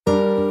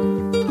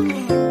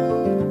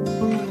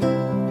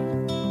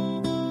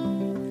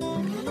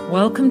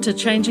Welcome to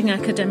Changing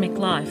Academic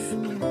Life.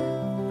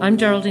 I'm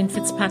Geraldine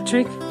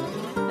Fitzpatrick,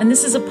 and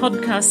this is a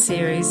podcast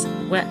series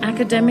where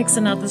academics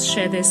and others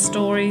share their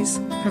stories,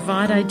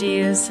 provide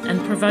ideas,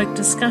 and provoke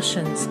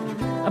discussions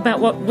about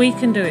what we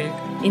can do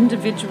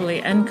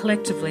individually and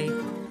collectively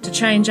to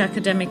change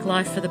academic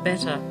life for the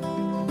better.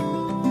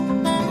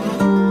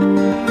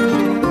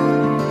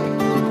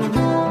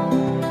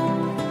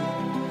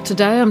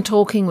 Today I'm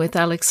talking with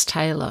Alex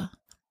Taylor.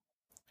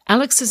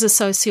 Alex is a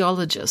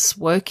sociologist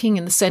working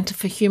in the Centre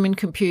for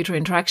Human-Computer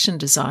Interaction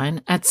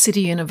Design at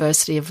City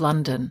University of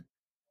London.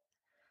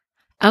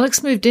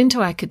 Alex moved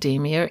into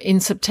academia in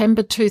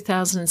September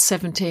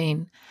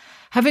 2017,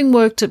 having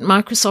worked at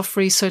Microsoft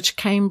Research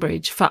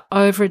Cambridge for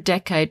over a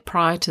decade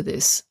prior to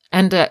this,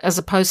 and as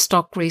a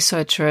postdoc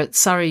researcher at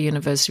Surrey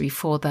University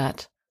before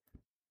that.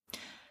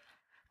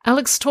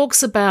 Alex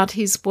talks about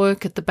his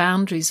work at the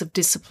boundaries of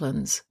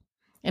disciplines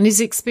and his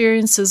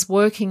experiences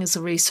working as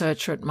a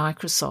researcher at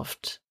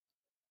Microsoft.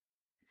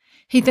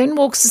 He then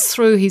walks us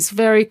through his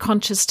very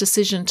conscious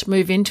decision to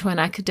move into an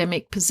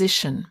academic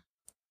position.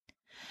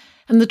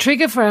 And the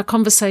trigger for our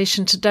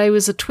conversation today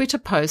was a Twitter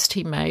post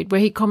he made where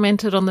he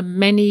commented on the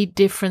many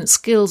different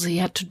skills he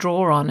had to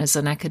draw on as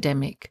an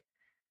academic.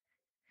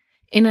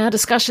 In our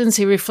discussions,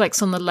 he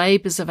reflects on the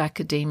labours of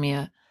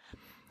academia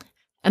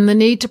and the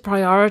need to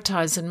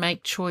prioritise and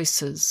make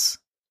choices.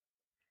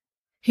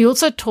 He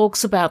also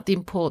talks about the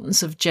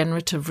importance of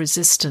generative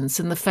resistance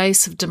in the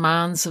face of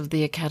demands of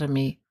the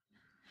academy,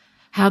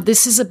 how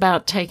this is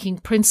about taking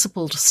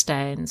principled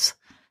stands,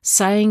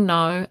 saying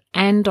no,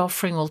 and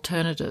offering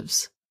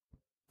alternatives.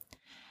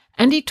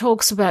 And he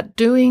talks about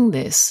doing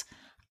this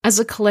as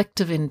a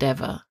collective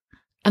endeavour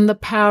and the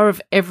power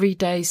of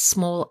everyday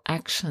small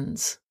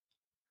actions.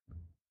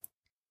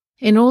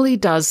 In all he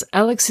does,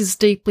 Alex is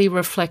deeply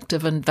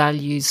reflective and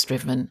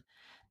values-driven,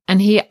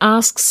 and he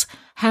asks,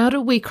 how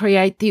do we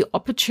create the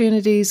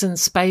opportunities and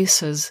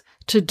spaces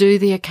to do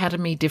the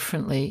academy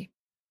differently?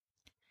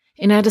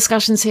 In our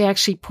discussions, he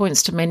actually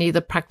points to many of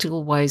the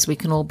practical ways we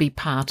can all be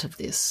part of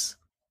this.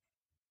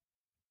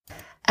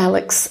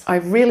 Alex, I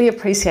really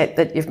appreciate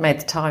that you've made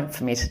the time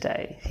for me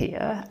today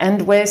here,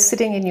 and we're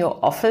sitting in your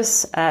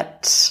office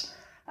at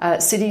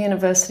City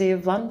University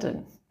of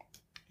London,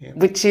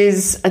 which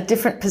is a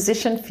different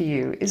position for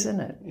you, isn't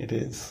it? It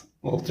is.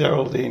 Well,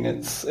 Geraldine,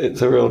 it's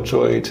a real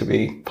joy to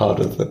be part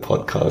of the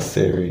podcast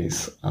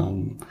series,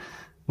 and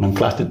I'm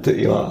flattered that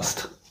you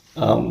asked.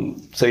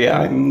 I've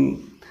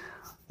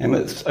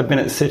been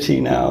at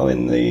City now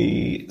in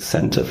the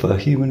Centre for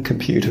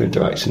Human-Computer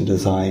Interaction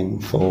Design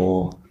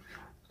for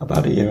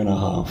about a year and a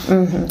half.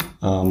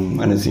 Mm-hmm.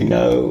 And as you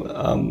know,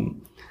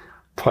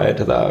 prior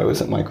to that, I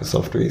was at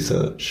Microsoft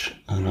Research,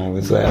 and I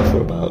was there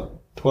for about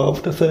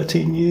 12 to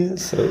 13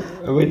 years, so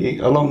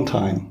a long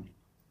time.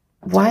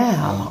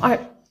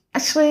 Wow.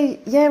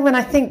 When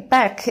I think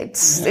back,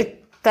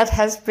 that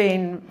has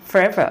been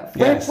forever.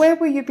 Yes. Where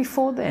were you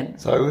before then?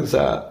 So I was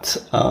at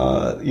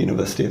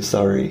University of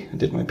Surrey. I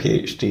did my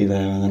PhD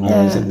there, and then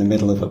I was in the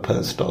middle of a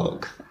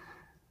postdoc.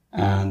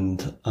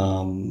 And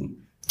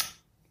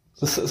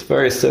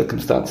various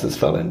circumstances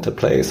fell into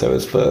place. I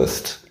was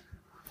first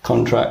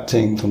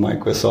contracting for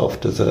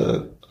Microsoft as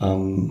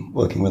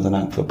working with an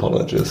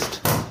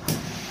anthropologist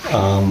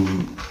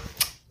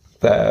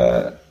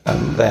there,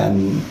 and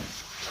then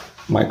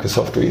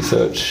Microsoft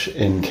Research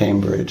in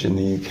Cambridge in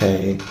the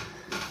UK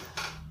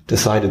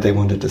decided they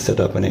wanted to set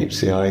up an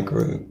HCI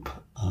group.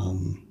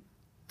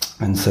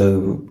 And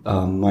so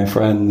my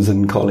friends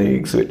and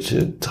colleagues,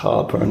 Richard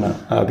Harper and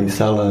Abby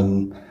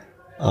Sellen,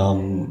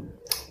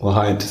 were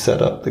hired to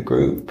set up the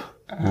group,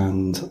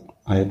 and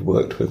I had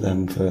worked with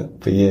them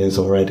for years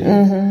already.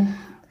 Mm-hmm.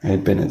 I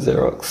had been at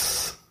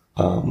Xerox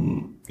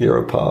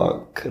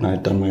Europark, and I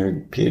had done my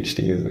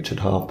PhD with Richard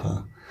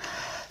Harper.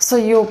 So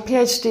your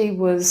PhD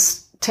was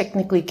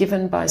technically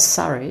given by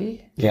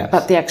Surrey, yes,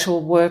 but the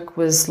actual work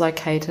was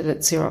located at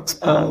Xerox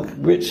Park.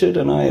 Richard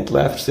and I had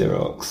left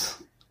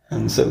Xerox,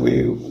 and so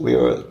we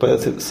were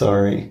both at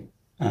Surrey,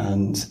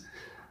 and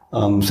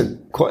so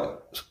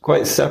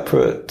quite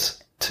separate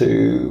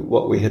to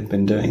what we had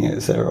been doing at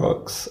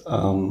Xerox.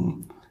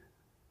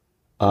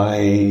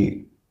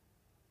 I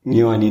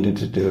knew I needed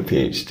to do a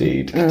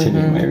PhD to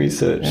continue my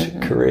research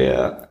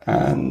career,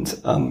 and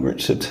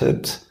Richard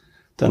had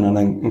done an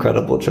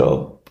incredible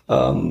job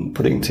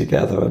putting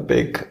together a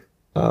big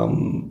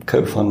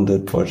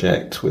co-funded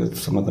project with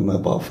some of the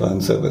mobile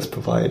phone service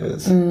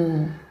providers.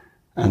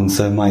 And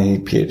so my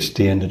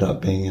PhD ended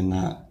up being in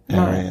that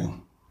area. Right.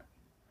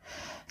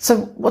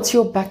 So what's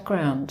your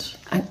background?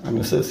 I'm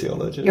a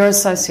sociologist. You're a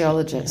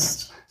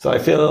sociologist. Yeah. So I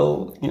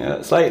feel,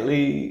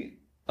 slightly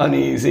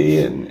uneasy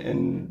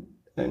in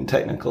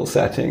technical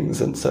settings,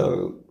 and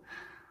so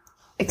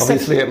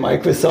obviously at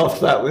Microsoft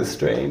that was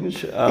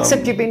strange.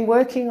 Except you've been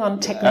working on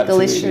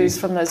technical issues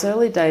from those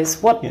early days.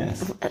 What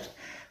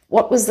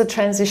was the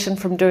transition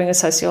from doing a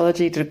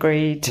sociology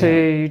degree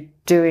to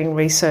doing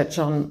research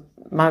on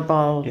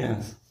mobile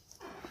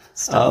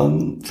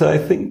stuff? So I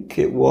think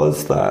it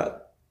was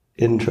that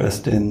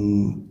interest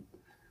in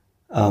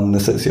the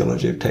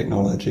sociology of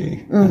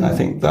technology. And I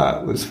think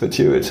that was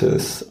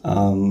fortuitous.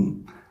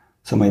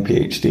 So my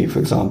PhD, for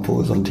example,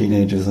 was on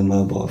teenagers and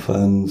mobile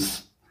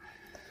phones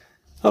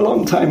a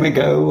long time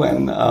ago,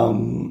 when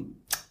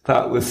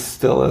that was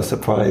still a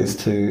surprise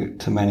to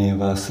many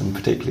of us, and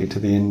particularly to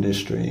the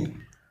industry.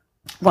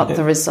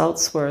 The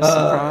results were a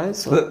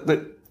surprise?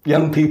 That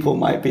young people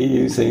might be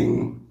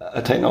using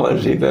a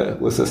technology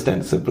that was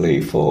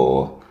ostensibly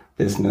for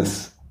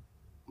business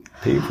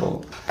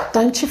people.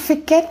 Don't you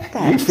forget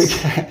that? You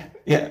forget,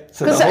 yeah.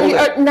 Because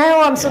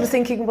now I'm sort of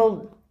thinking,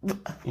 well,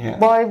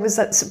 why was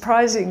that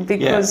surprising?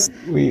 Because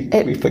we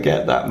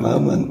forget that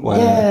moment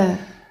where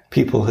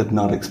people had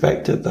not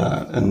expected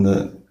that, and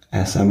that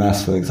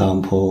SMS, for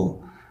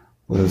example,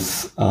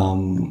 was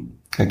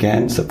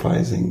again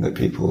surprising that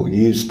people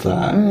used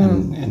that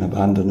in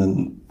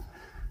abandon,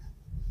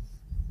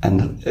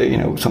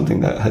 and something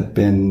that had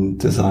been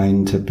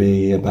designed to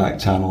be a back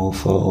channel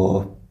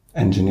for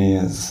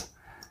engineers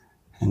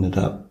ended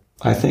up,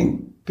 I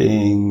think,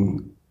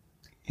 being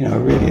a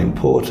really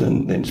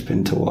important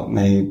linchpin to what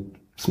made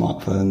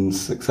smartphones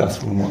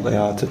successful and what they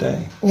are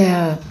today.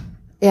 Yeah.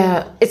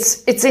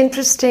 It's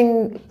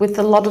interesting with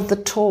a lot of the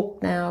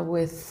talk now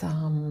with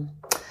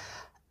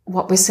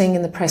what we're seeing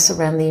in the press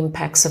around the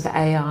impacts of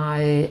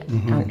AI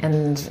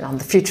and on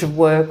the future of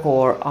work,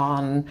 or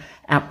on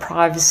our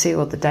privacy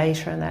or the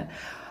data and that.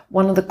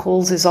 One of the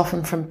calls is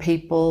often from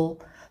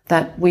people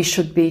that we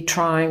should be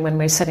trying, when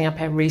we're setting up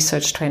our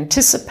research, to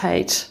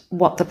anticipate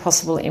what the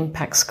possible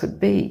impacts could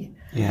be.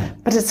 Yeah.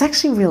 But it's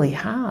actually really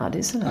hard,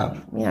 isn't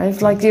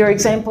it? Like your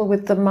example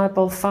with the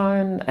mobile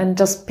phone, and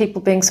just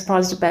people being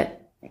surprised about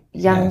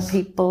young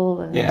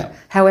people, and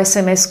how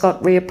SMS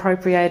got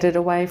reappropriated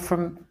away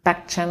from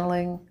back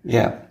channeling.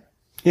 Yeah,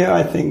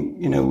 I think,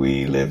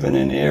 we live in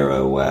an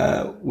era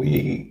where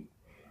we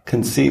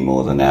can see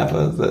more than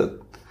ever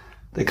that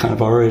the kind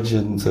of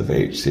origins of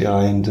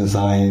HCI and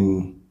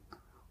design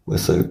were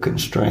so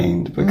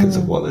constrained because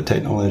of what the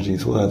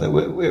technologies were, that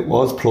it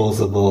was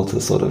plausible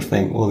to sort of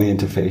think, well, the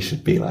interface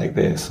should be like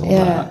this or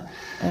that.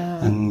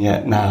 And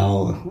yet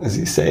now, as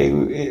you say,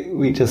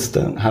 we just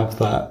don't have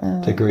that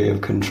degree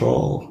of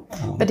control.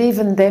 But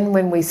even then,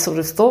 when we sort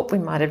of thought we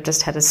might have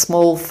just had a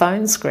small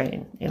phone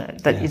screen,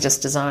 that you're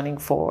just designing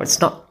for,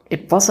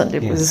 it wasn't.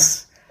 It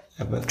was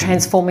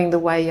transforming the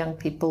way young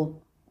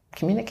people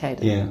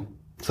communicated. Yeah.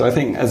 So I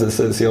think as a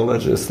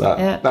sociologist,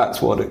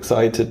 that's what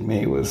excited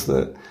me, was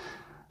that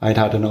I'd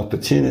had an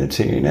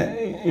opportunity, and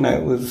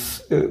it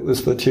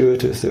was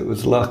fortuitous. It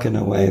was luck in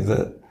a way,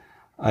 that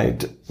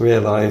I'd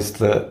realised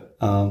that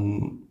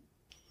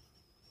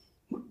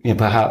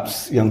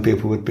perhaps young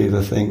people would be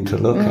the thing to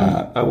look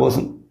at. I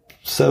wasn't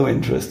so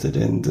interested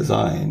in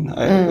design.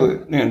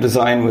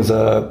 Design was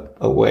a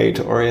way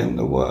to orient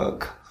the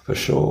work, for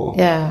sure.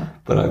 Yeah.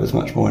 But I was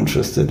much more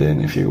interested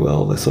in, if you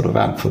will, the sort of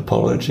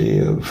anthropology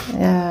of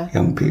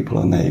young people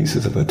and their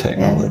uses of a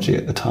technology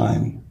at the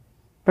time.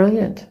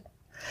 Brilliant.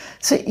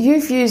 So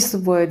you've used the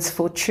words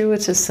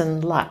fortuitous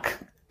and luck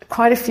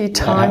quite a few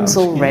times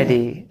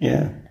already.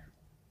 Yeah,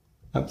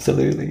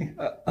 absolutely.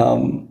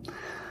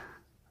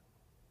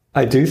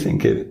 I do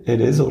think it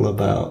is all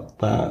about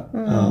that.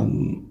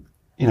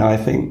 I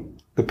think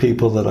the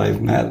people that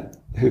I've met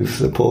who've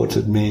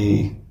supported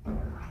me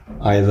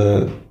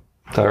either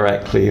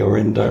directly or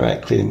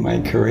indirectly in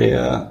my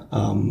career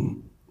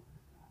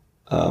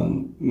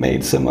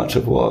made so much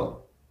of what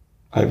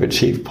I've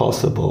achieved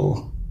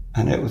possible.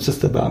 And it was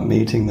just about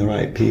meeting the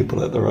right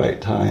people at the right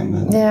time.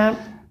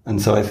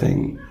 And so I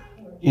think,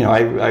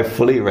 I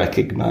fully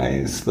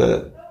recognize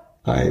that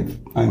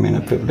I'm in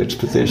a privileged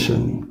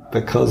position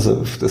because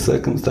of the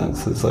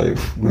circumstances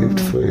I've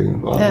moved through,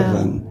 rather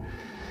than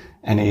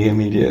any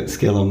immediate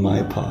skill on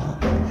my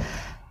part.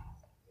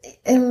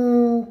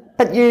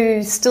 But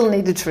you still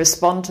needed to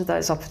respond to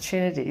those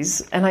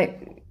opportunities. And I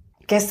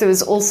guess there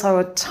was also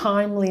a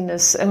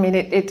timeliness. I mean,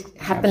 it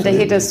happened to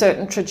hit a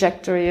certain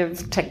trajectory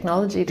of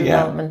technology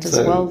development as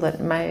well that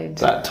made...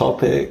 That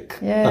topic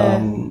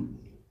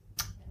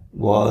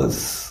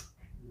was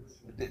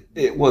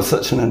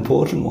such an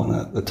important one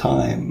at the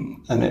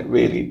time, and it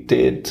really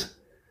did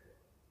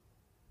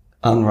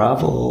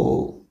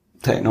unravel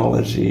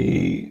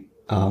technology,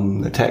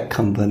 the tech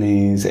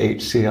companies,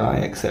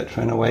 HCI,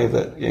 etc., in a way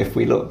that, if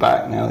we look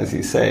back now, as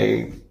you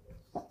say,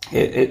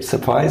 it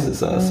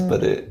surprises us,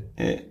 but it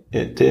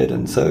did.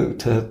 And so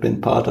to have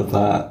been part of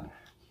that,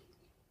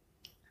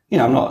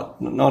 I'm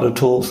not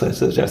at all so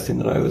suggesting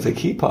that I was a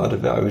key part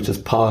of it. I was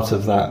just part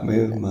of that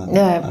movement.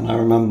 Yeah. And I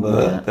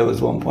remember there was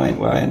one point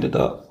where I ended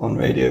up on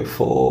Radio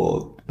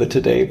 4, the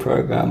Today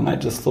program, and I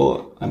just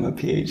thought, I'm a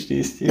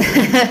PhD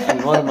student,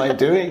 and what am I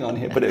doing on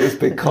here? But it was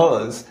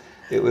because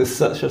it was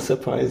such a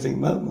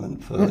surprising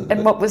moment for.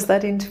 And what was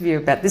that interview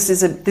about? This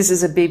is a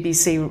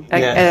BBC,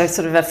 a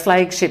sort of a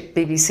flagship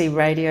BBC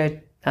radio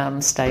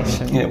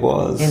station. It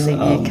was in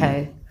the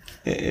UK.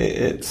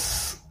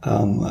 It's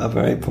a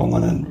very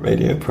prominent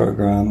radio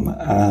program,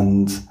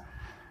 and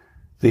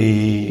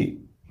the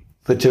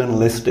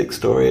journalistic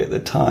story at the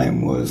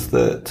time was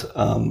that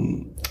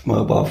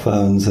mobile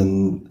phones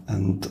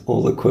and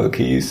all the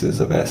quirky uses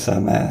of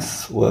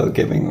SMS were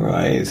giving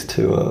rise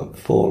to a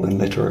fall in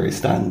literary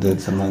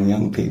standards among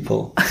young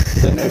people. I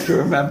don't know if you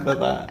remember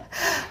that.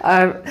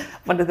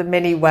 One of the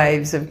many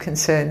waves of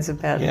concerns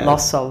about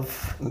loss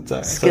of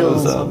skills. So it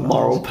was a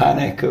moral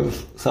panic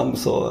of some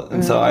sort.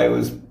 And so I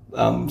was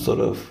sort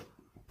of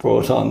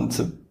brought on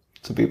to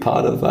be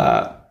part of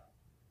that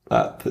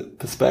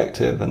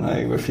perspective, and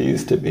I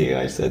refused to be.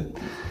 I said,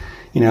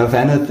 if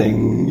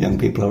anything, young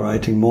people are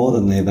writing more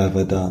than they've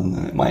ever done.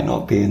 It might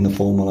not be in the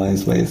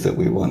formalized ways that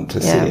we want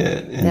to see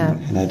it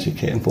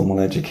in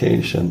formal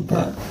education.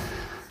 But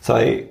so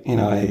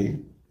I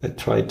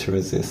tried to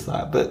resist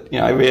that. But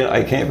I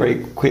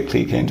very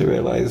quickly came to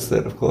realize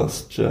that, of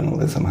course,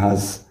 journalism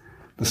has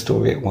the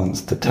story it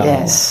wants to tell.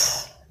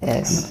 Yes.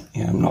 And,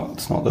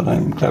 it's not that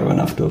I'm clever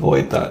enough to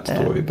avoid that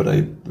story, but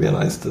I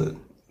realized that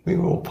we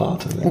were all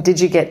part of it. And did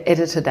you get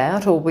edited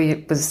out, or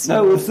this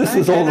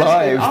was all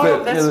live.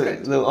 But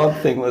the odd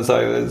thing was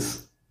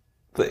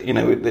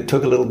it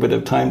took a little bit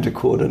of time to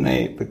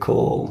coordinate the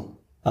call,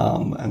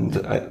 and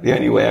the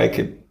only way I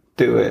could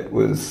do it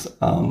was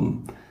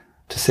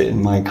to sit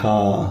in my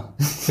car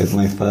with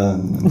my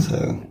phone, and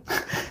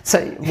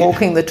so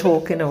walking the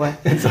talk in a way.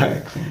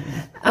 Exactly.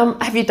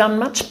 Have you done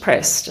much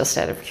press, just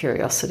out of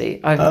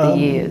curiosity, over the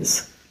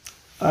years?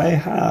 I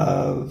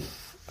have.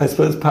 I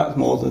suppose perhaps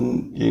more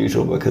than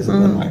usual because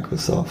of the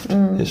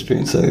Microsoft history.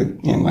 And so,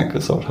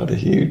 Microsoft had a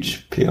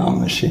huge PR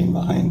machine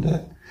behind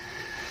it.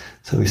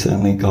 So we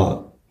certainly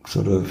got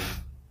sort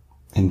of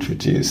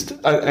introduced. Through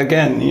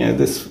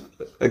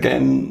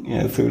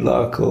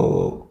luck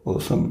or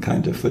some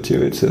kind of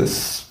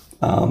fortuitous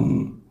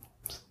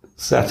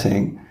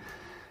setting,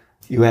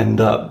 you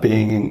end up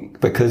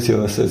because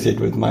you're associated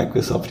with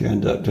Microsoft, you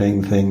end up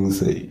doing things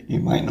that you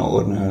might not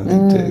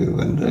ordinarily do.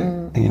 And,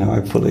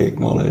 I fully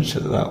acknowledge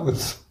that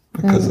was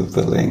because of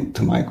the link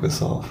to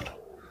Microsoft.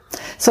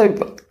 So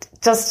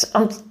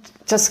I'm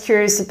just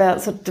curious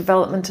about sort of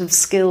development of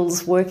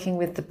skills working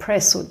with the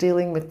press or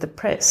dealing with the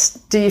press.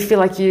 Do you feel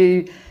like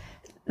you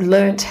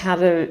learnt how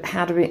to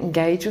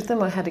engage with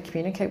them or how to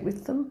communicate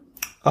with them?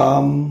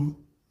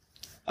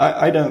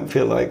 I don't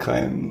feel like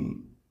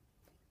I'm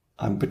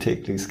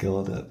particularly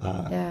skilled at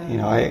that.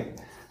 Yeah.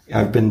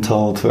 I've been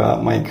told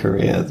throughout my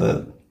career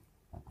that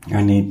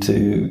I need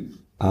to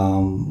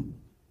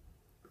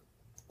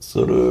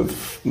sort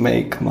of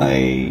make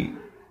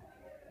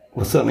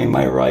certainly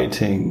my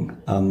writing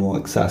more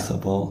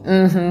accessible.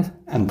 Mm-hmm.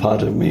 And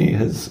part of me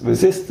has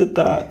resisted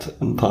that,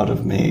 and part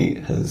of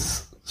me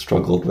has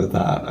struggled with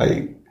that.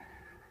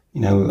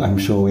 I'm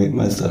sure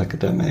most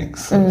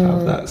academics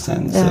have that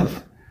sense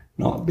of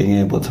not being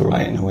able to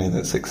write in a way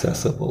that's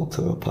accessible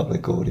to a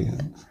public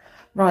audience.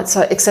 Right,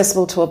 so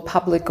accessible to a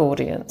public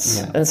audience.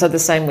 Yeah. And so the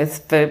same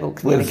with verbal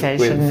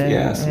communication.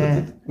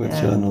 With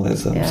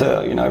journalism. Yeah.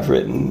 So, I've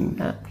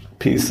written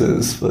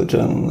pieces for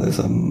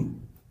journalism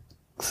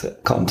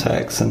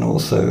context, and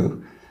also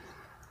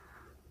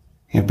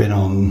been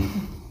on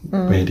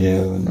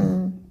radio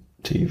and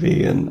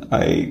TV, and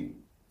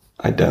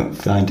I don't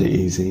find it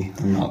easy.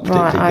 I'm not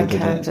particularly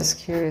good at it. I'm just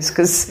curious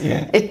because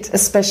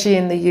especially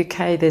in the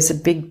UK, there's a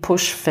big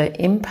push for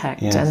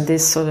impact, and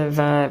this sort of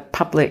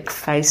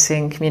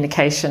public-facing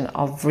communication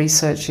of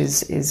research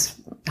is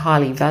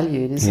highly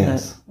valued, isn't it?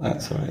 Yes,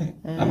 that's right.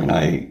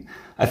 Yeah.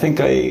 I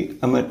think I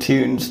am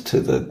attuned to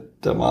the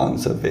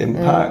demands of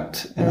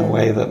impact in a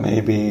way that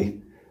maybe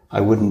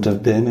I wouldn't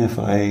have been if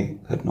I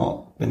had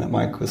not been at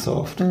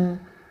Microsoft.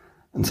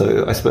 And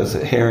so I suppose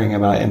hearing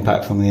about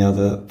impact from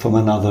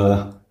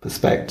another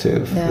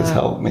perspective has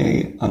helped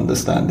me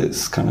understand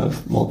its kind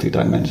of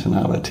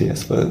multidimensionality, I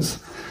suppose.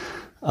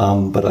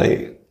 But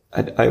I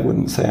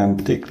wouldn't say I'm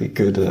particularly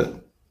good at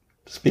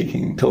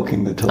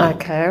talking the talk.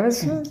 Okay,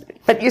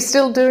 but you're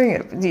still doing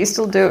it. You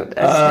still do it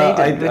as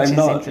needed, which is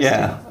interesting.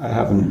 I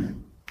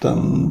haven't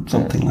done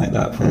something like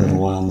that for a little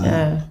while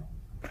now.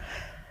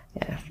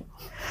 Yeah.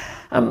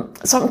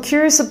 So I'm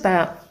curious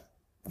about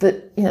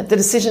the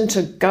decision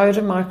to go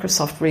to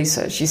Microsoft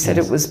Research. You said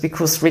it was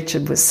because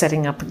Richard was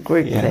setting up a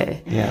group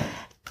there. Yeah.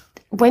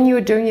 When you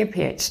were doing your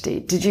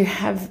PhD, did you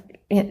have?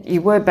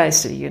 You were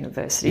based at a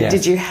university. Yes.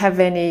 Did you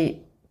have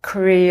any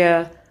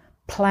career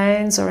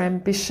plans or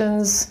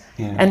ambitions?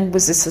 Yeah. And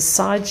was this a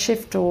side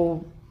shift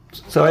or?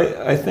 So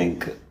I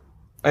think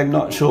I'm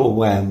not sure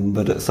when,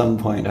 but at some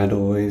point I'd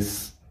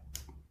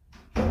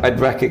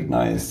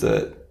recognized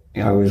that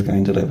I was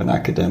going to live an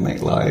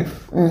academic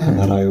life, and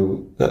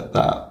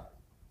that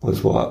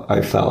was what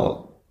I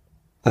felt,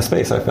 a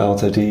space I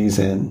felt at ease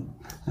in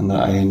and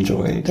that I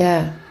enjoyed.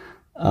 Yeah.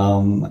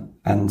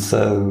 And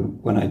so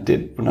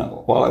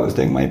while I was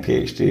doing my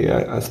PhD,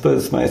 I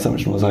suppose my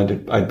assumption was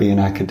I'd be an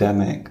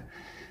academic,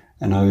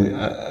 and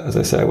as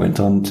I say, I went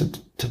on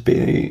to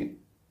be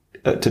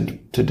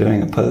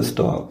doing a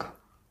postdoc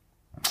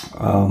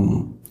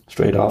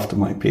straight after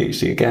my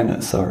PhD, again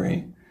at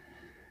Surrey.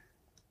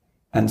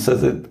 And so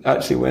that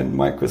actually when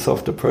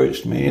Microsoft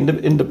approached me,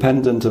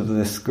 independent of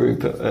this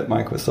group at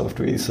Microsoft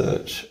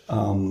Research,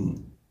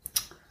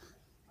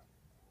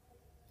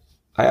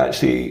 I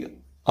actually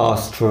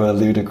asked for a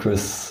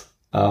ludicrous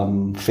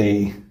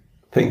fee,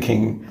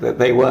 thinking that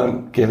they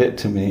won't give it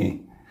to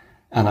me,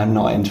 and I'm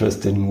not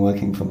interested in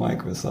working for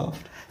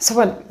Microsoft.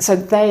 So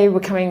they were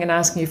coming and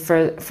asking you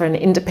for an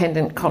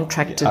independent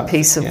contracted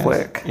piece of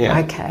work. Yeah.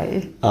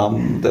 Okay.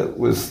 That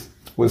was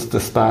to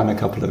span a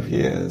couple of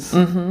years.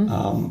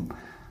 And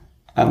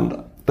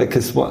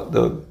because what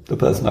the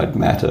person I'd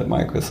met at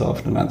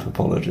Microsoft, an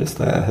anthropologist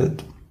there,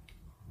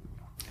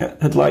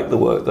 had liked the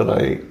work that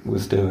I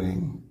was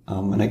doing.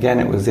 And again,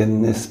 it was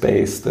in this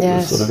space that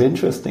was sort of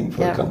interesting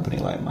for a company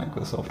like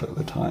Microsoft at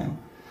the time.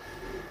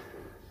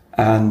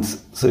 And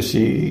so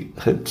she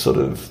had sort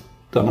of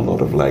done a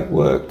lot of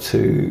legwork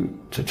to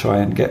try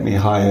and get me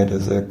hired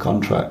as a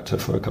contractor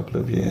for a couple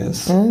of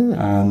years.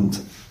 And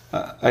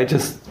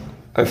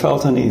I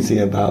felt uneasy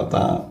about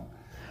that.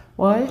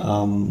 Why?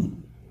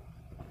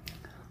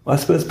 Well, I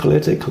suppose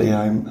politically,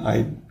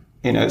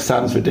 it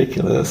sounds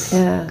ridiculous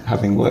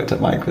having worked at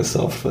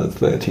Microsoft for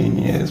 13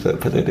 years, but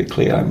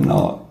politically I'm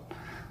not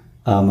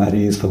at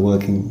ease for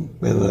working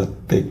with a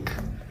big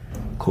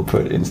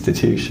corporate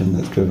institution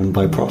that's driven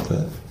by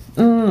profit.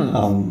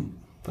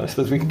 But I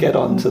suppose we can get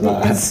on to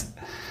that. Yes.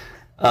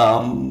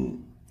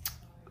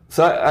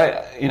 So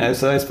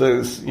I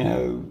suppose,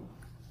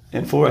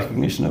 in full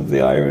recognition of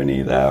the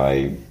irony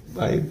there,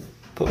 I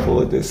put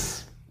forward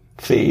this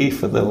fee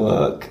for the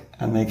work,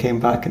 and they came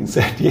back and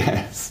said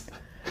yes.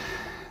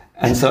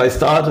 And so I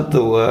started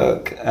the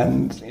work,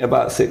 and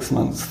about 6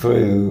 months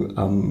through,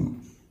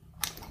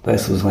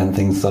 this was when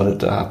things started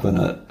to happen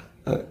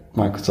at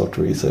Microsoft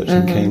Research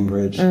in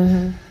Cambridge.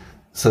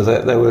 So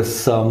that there was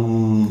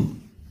some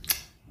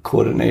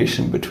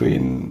coordination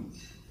between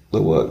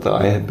the work that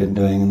I had been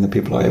doing and the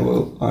people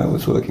I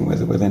was working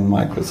with within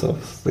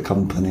Microsoft, the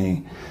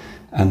company,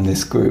 and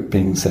this group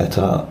being set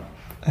up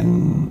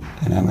in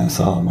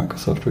MSR,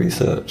 Microsoft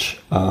Research.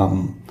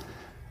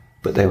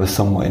 But they were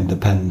somewhat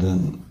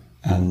independent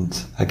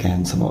and,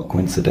 again, somewhat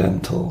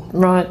coincidental.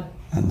 Right.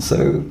 And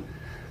so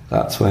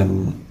that's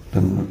when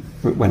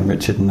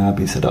Richard and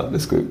Abby set up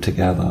this group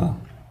together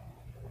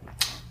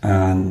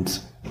and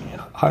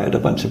hired a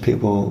bunch of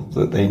people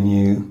that they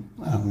knew,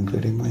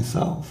 including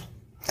myself.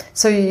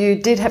 So you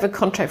did have a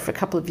contract for a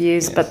couple of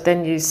years, but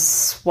then you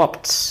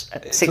swapped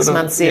 6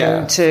 months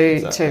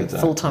to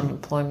full-time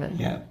employment.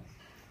 Yeah.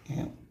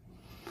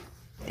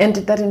 And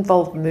did that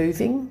involve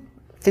moving,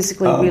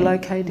 physically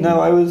relocating?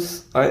 No,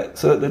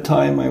 so at the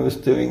time I was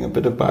doing a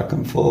bit of back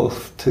and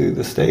forth to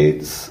the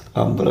States,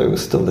 but I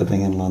was still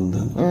living in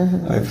London.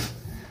 I've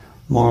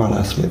more or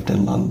less lived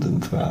in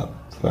London throughout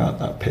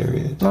that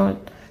period. Right.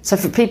 So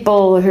for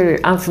people who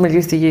aren't familiar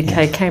with the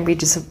UK,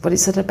 Cambridge is, what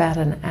is it, about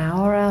an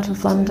hour out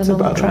of London on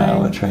the train? It's about an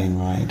hour train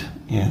ride,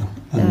 yeah.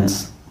 And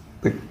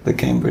the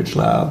Cambridge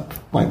lab,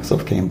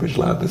 Microsoft Cambridge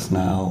lab, is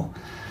now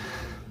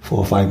 4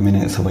 or 5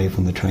 minutes away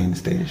from the train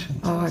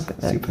station. So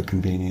super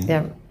convenient.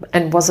 Yeah.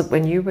 And was it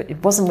when you were?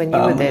 It wasn't when you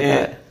were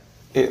there,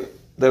 though.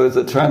 There was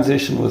a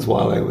transition was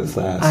while I was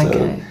there,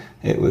 so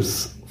it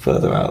was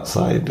further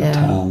outside of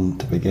town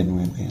to begin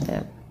with.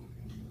 Yeah.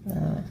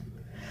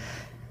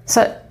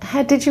 So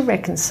how did you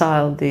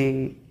reconcile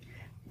the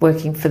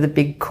working for the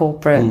big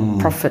corporate,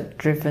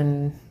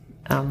 profit-driven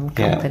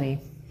company?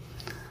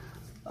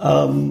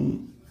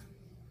 So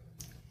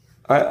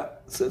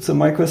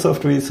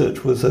Microsoft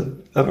Research was a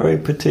very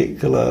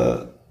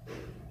particular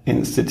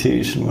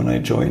institution when I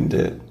joined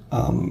it.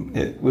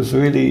 It was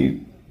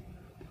really,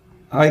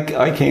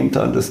 I came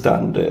to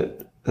understand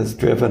it as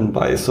driven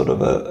by sort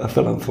of a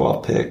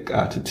philanthropic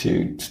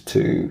attitude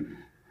to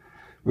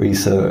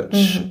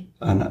research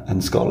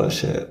and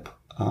scholarship.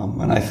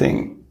 And I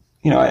think,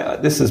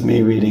 this is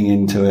me reading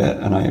into it,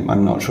 and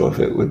I'm not sure if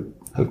it would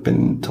have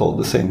been told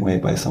the same way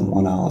by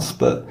someone else,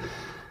 but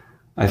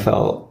I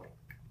felt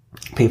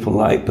people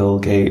like Bill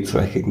Gates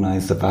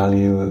recognized the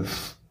value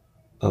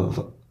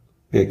of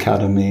the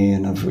academy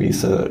and of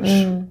research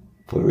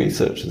for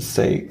research's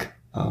sake,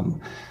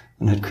 and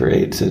had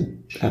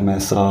created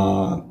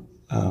MSR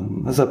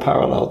as a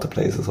parallel to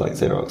places like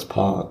Xerox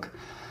PARC,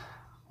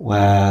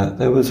 where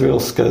there was real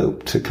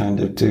scope to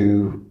kind of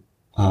do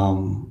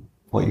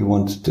what you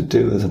wanted to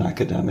do as an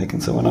academic.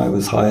 And so when I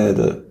was hired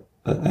at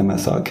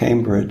MSR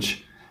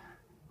Cambridge,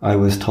 I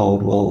was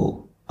told,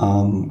 well,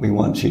 we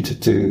want you to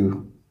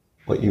do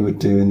what you would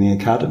do in the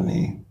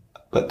academy,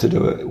 but to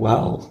do it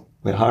well.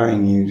 We're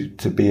hiring you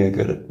to be a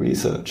good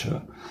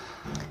researcher.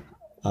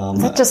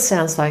 That just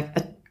sounds like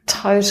a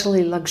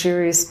totally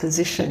luxurious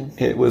position.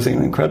 It was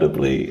an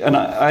incredibly, and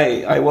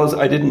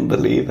I didn't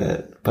believe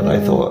it, but I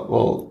thought,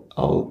 well,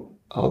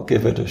 I'll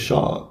give it a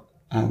shot.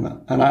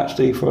 And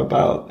actually for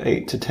about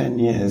 8 to 10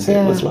 years,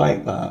 it was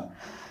like that.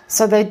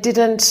 So they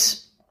didn't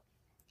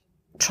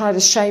try to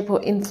shape or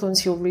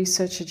influence your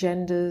research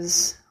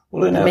agendas?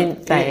 Well,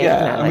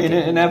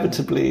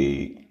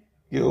 inevitably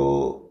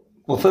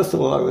first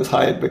of all, I was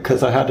hired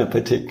because I had a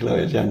particular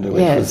agenda,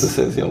 which was the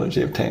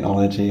sociology of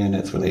technology and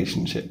its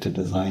relationship to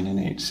design in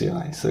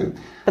HCI. So,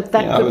 but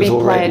that could be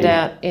played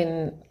out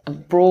in a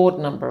broad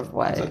number of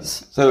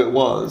ways. So it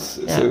was.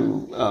 Yeah.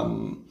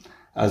 So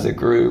as a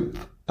group,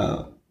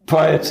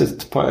 prior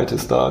to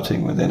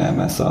starting within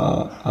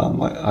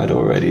MSR, I'd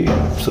already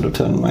sort of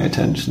turned my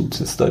attention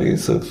to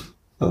studies of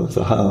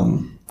the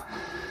home,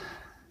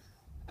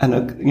 and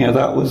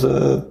that was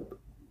a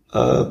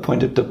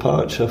point of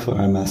departure for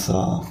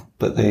MSR.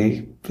 But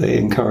they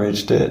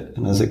encouraged it,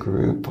 and as a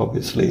group,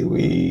 obviously,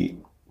 we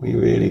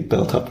really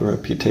built up a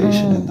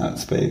reputation in that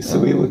space. So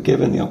we were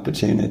given the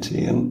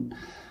opportunity, and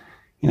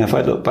if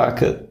I look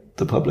back at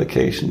the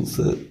publications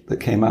that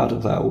came out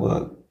of that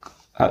work,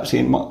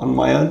 actually, on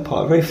my own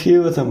part, very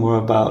few of them were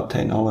about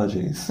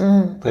technologies.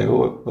 They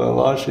were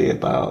largely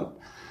about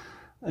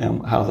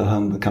how the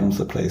home becomes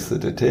the place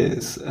that it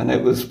is. And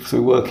it was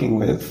through working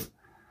with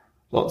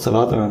lots of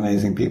other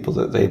amazing people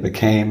that they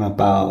became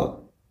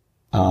about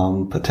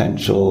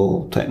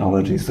potential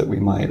technologies that we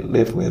might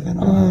live with in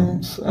our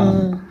homes.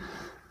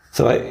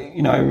 So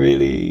I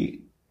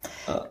really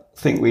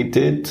think we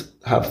did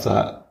have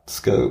that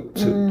scope.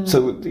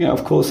 So,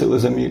 of course, it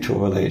was a mutual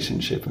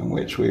relationship in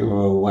which we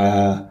were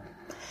aware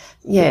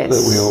that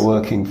we were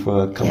working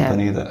for a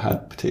company that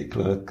had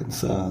particular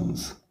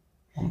concerns.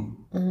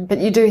 But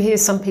you do hear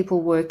some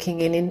people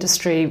working in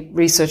industry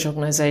research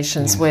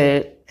organisations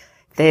where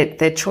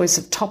their choice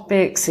of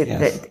topics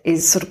that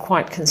is sort of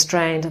quite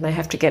constrained, and they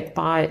have to get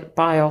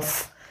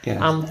buy-off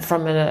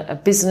from a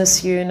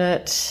business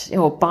unit,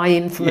 or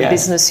buy-in from a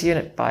business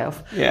unit,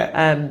 buy-off,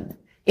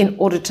 in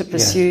order to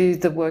pursue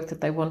the work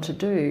that they want to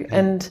do.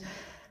 And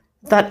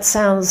that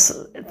sounds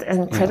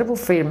incredible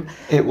freedom.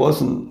 It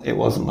wasn't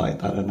like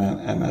that in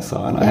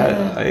MSR, and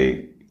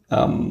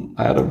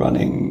I had a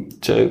running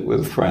joke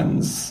with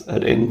friends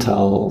at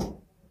Intel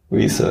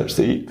Research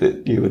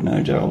that you would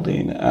know,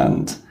 Geraldine,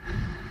 and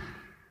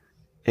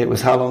it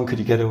was, how long could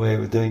you get away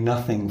with doing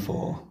nothing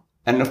for?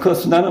 And of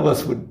course, none of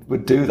us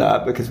would do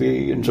that because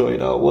we enjoyed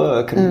our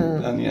work,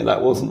 and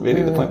that wasn't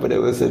really the point. But it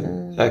was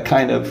a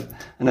kind of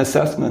an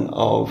assessment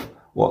of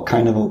what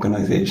kind of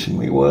organization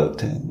we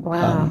worked in.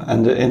 Wow.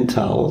 And at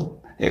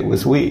Intel, it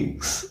was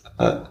weeks.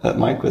 At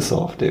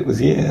Microsoft, it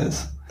was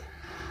years.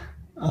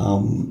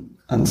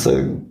 And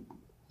so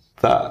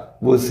that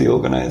was the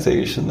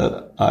organization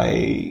that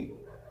I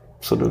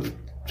sort of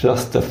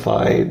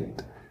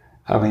justified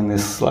having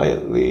this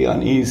slightly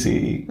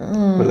uneasy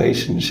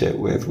relationship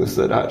with, was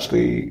that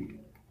actually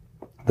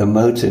the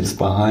motives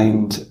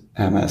behind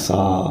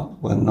MSR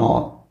were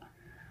not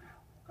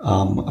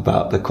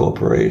about the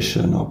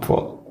corporation or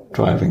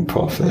driving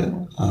profit.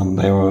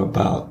 They were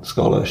about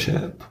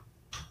scholarship.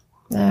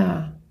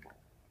 Yeah,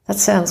 that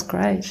sounds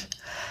great.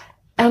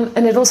 And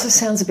it also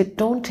sounds a bit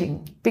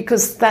daunting,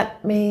 because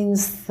that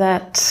means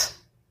that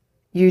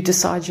you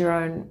decide your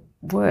own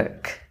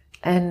work.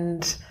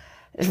 And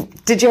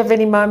did you have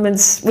any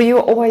moments, were you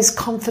always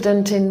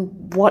confident in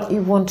what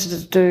you wanted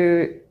to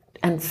do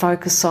and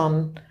focus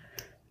on?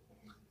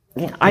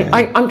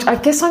 I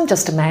guess I'm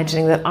just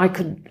imagining that I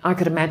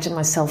could imagine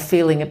myself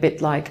feeling a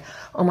bit like,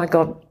 oh my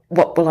God,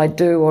 what will I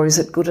do? Or is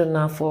it good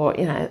enough? Or,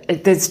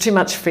 there's too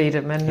much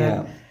freedom,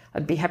 and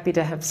I'd be happy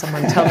to have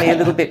someone tell me a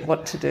little bit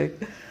what to do.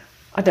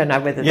 I don't know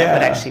whether that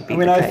would actually be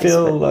the case. I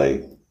feel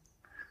like,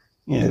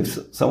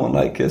 someone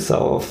like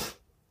yourself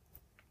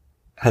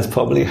has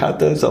probably had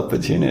those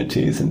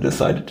opportunities and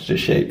decided to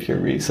shape your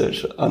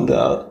research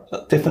under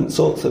different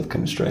sorts of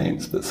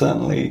constraints, but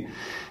certainly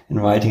in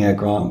writing a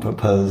grant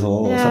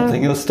proposal or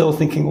something, you're still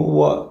thinking,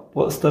 well,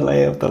 what's the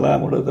lay of the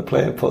land? What are the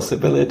play of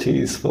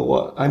possibilities for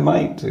what I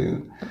might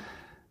do?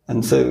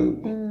 And so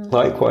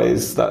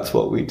likewise, that's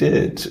what we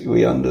did.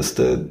 We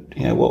understood,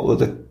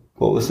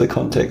 what was the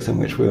context in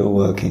which we were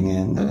working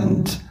in,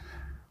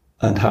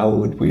 and how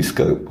would we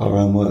scope our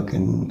own work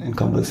in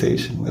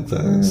conversation with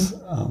those.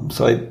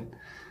 So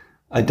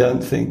I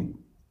don't think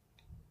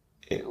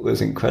it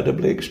was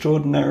incredibly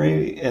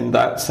extraordinary in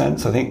that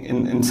sense. I think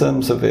in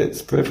terms of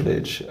its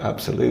privilege,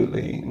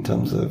 absolutely, in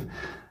terms of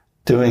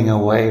doing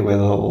away with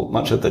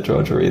much of the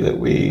drudgery that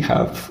we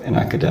have in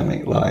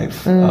academic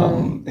life.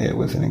 It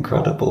was an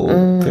incredible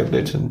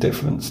privilege and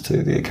difference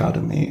to the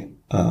academy.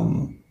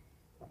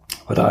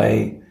 But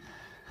I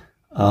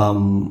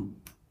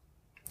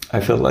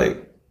feel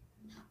like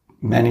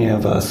many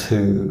of us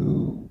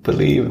who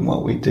believe in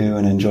what we do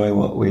and enjoy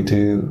what we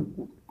do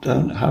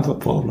don't have a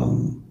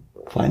problem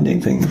finding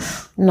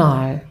things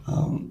that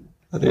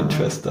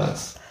interest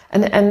us.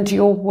 And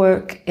your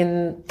work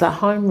in the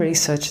home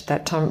research at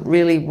that time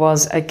really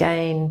was,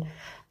 again,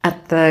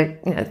 at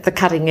the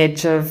cutting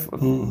edge of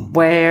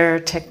where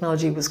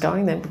technology was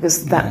going then,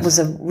 because that was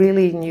a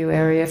really new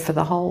area for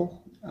the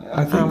whole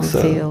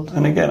field.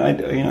 And again,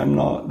 I'm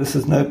not. This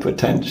is no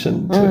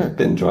pretension to have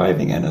been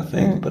driving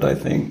anything, but I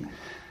think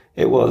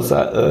it was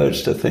that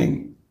urge to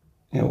think,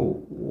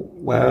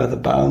 where are the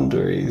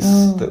boundaries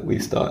that we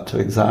start to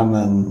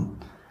examine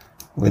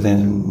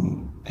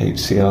within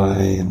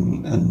HCI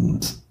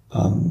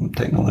and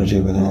technology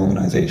within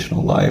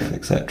organizational life,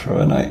 etc.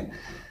 And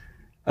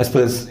I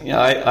suppose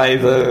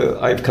either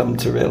I've come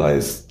to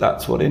realize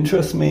that's what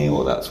interests me,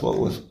 or that's what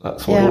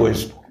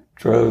always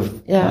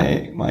drove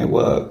my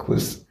work,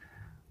 was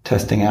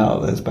testing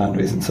out those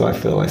boundaries. And so I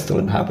feel I still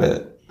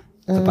inhabit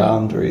the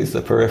boundaries,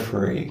 the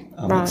periphery.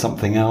 Right. It's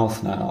something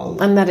else now.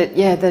 And that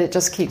it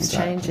just keeps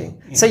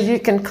changing. Yeah. So you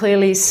can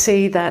clearly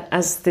see that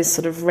as this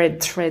sort of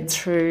red thread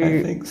through.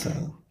 I think so.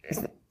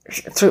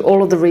 Through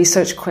all of the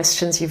research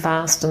questions you've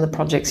asked and the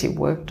projects you've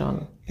worked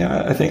on.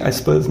 Yeah, I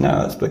suppose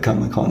now it's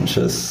become a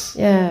conscious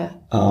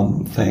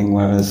thing,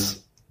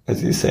 whereas,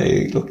 as you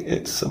say, look,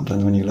 it's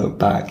sometimes when you look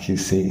back, you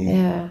see.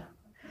 Yeah.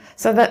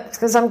 So that,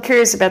 because I'm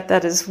curious about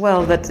that as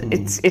well, that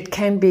it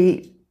can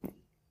be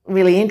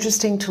really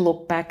interesting to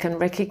look back and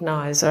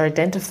recognise or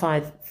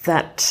identify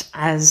that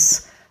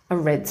as a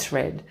red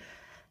thread.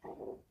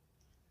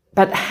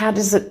 But how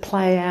does it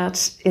play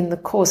out in the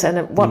course? And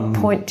at what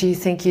point do you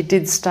think you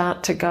did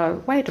start to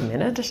go, wait a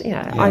minute,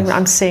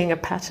 I'm seeing a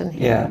pattern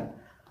here? Yeah.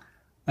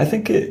 I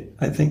think it,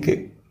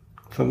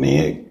 for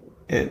me,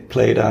 it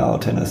played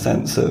out in a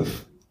sense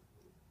of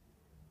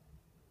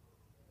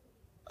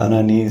an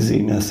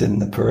uneasiness in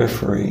the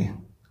periphery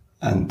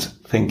and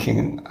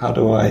thinking, how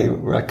do I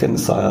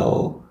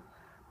reconcile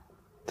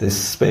this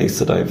space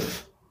that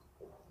I've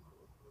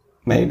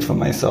made for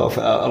myself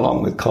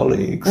along with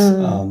colleagues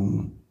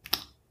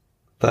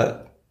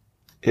that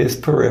is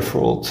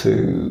peripheral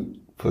to,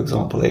 for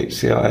example,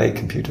 HCI,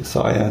 computer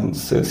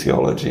science,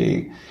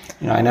 sociology.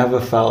 I never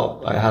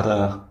felt I had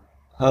a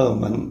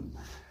home, and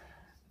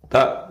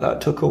that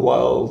took a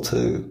while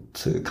to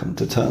come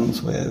to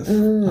terms with.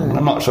 And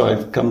I'm not sure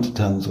I've come to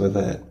terms with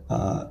it,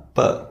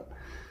 but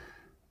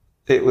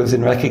it was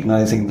in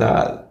recognizing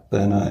that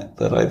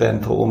I then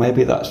thought, well,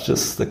 maybe that's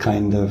just the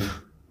kind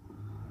of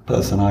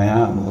person I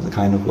am, or the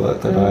kind of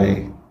work that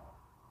I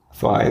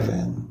thrive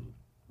in.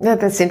 No,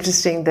 that's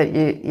interesting that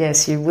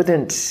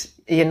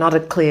you're not a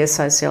clear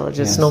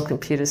sociologist nor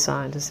computer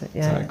scientist.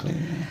 Yeah. Exactly.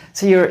 Yeah.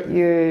 So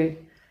your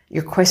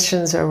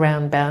questions are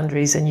around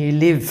boundaries, and you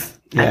live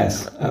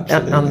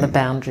absolutely on the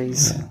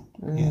boundaries.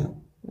 Yeah.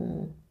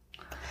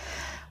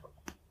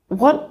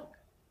 What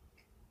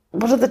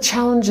are the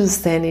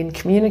challenges then in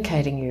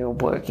communicating your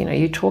work?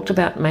 You talked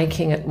about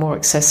making it more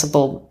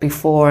accessible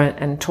before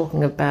and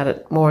talking about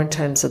it more in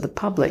terms of the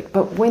public,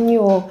 but when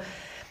you're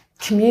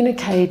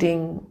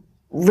communicating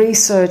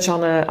research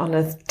on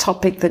a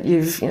topic that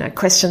you've,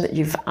 question that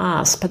you've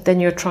asked, but then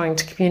you're trying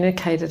to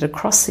communicate it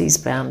across these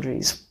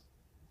boundaries.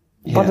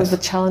 Yes. What are the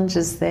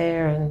challenges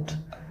there? And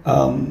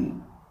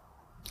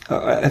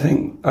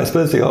I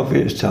suppose the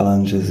obvious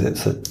challenge is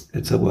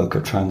it's a work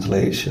of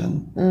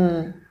translation.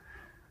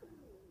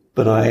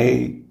 But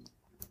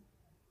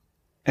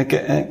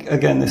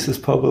again, this is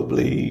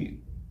probably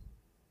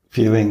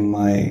viewing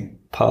my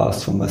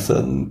past from a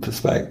certain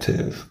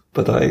perspective,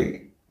 but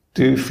I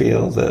do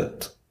feel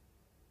that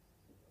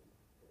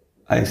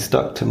I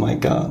stuck to my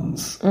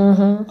guns,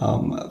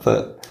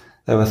 that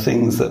there were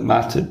things that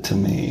mattered to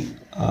me,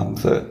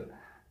 that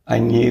I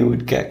knew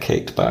would get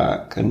kicked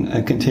back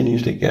and continue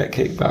to get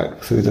kicked back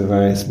through the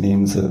various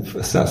means of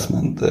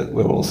assessment that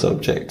we're all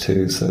subject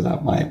to. So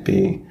that might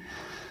be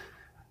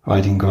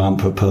writing grant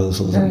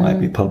proposals, it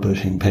might be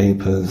publishing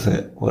papers,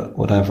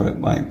 whatever it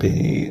might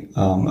be,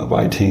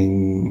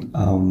 writing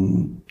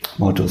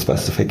module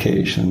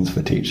specifications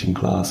for teaching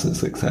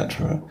classes,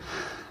 etc.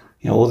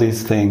 All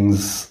these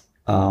things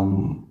are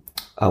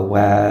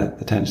where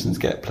the tensions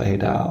get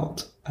played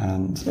out.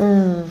 And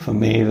for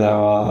me, there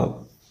are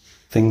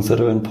things that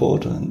are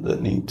important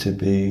that need to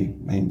be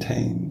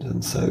maintained.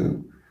 And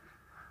so,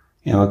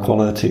 a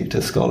quality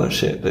to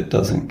scholarship that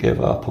doesn't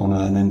give up on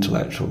an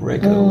intellectual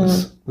rigor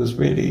was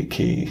really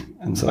key.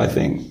 And so I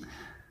think,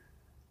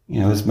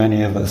 as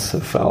many of us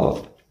have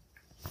felt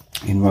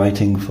in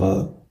writing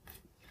for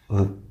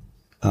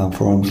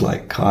forums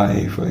like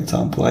CHI, for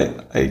example,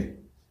 I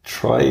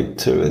tried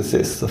to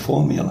resist the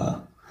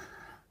formula.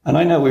 And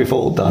I know we've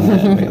all done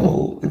it, we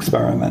all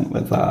experiment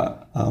with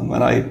that.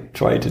 And I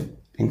try to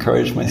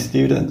encourage my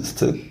students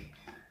to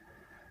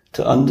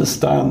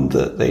understand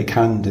that they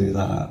can do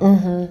that,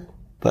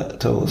 but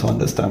to also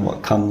understand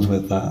what comes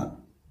with that.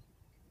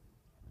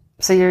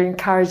 So you're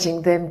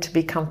encouraging them to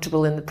be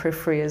comfortable in the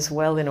periphery as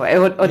well, in a way,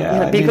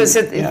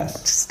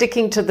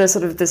 sticking to the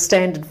sort of the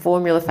standard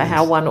formula for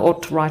how one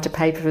ought to write a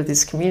paper for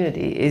this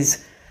community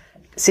is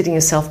sitting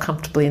yourself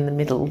comfortably in the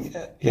middle.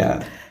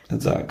 Yeah,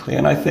 exactly.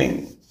 And I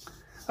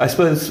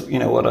suppose,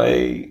 what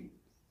I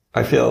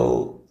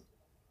feel,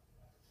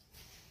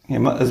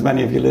 as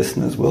many of your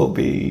listeners will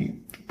be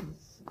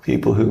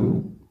people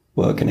who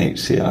work in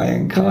HCI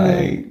and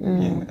CHI,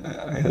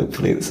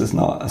 hopefully this is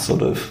not a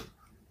sort of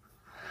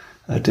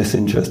a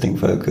disinteresting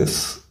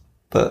focus,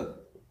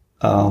 but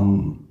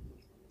CHI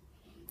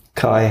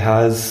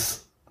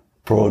has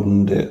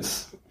broadened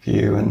its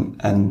view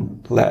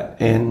and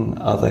let in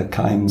other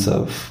kinds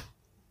of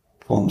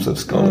forms of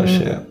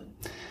scholarship.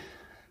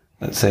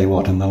 Let's say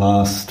in the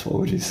last, what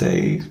would you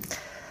say,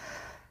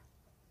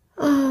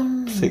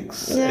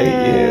 6, 8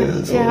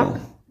 years? Yeah.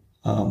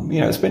 Or,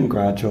 it's been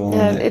gradual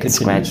and it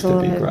continues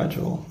to be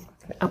gradual.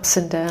 Ups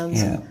and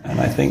downs. Yeah, and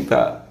I think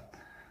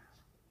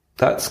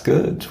that's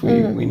good.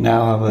 We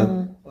now have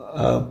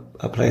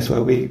a place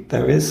where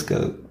there is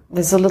scope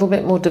there's a little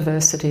bit more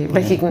diversity,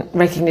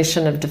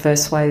 recognition of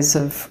diverse ways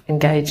of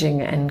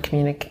engaging in and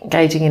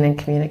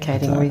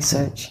communicating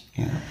research.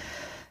 Yeah.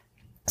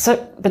 So,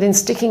 but in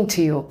sticking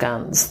to your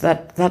guns,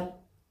 that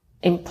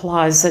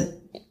implies that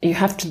you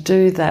have to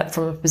do that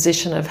from a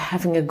position of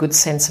having a good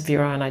sense of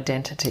your own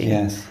identity.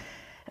 Yes.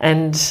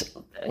 And,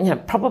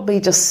 probably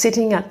just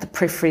sitting at the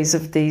peripheries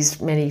of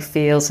these many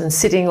fields and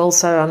sitting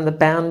also on the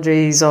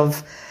boundaries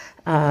of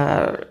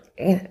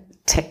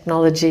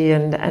technology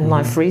and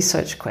life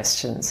research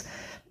questions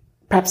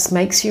perhaps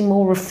makes you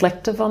more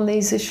reflective on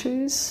these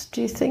issues,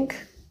 do you think?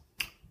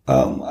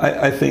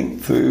 I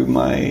think through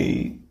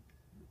my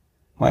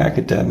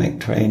academic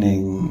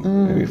training,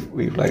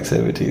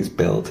 reflexivity is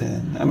built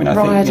in. I mean,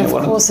 I think,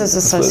 of course, as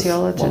a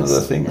sociologist. One of the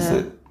things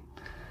that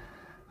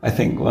I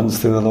think runs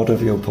through a lot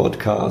of your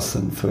podcasts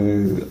and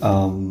through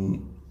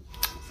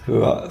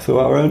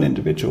our own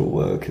individual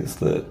work is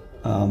that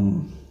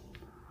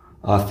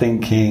our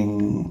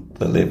thinking,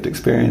 the lived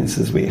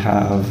experiences we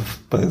have,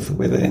 both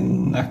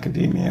within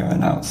academia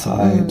and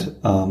outside,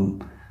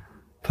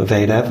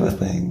 pervade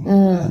everything.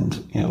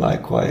 And,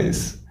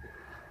 likewise,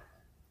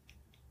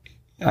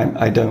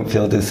 I don't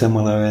feel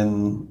dissimilar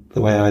in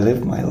the way I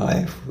live my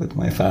life with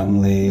my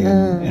family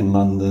in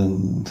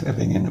London,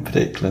 living in a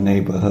particular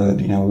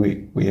neighbourhood.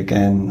 We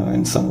again are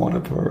in somewhat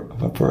of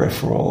a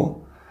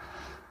peripheral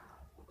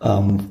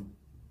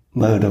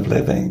mode of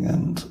living,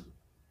 and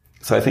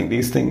so I think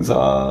these things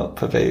are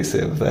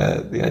pervasive.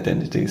 They're the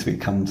identities we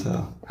come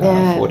to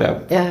have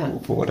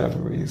for whatever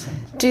reason.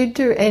 Do you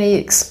do any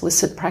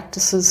explicit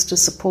practices to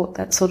support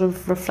that sort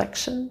of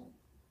reflection?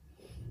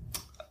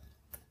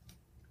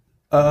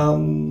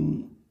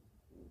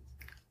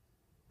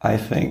 I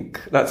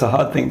think that's a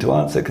hard thing to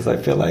answer because I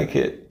feel like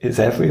it is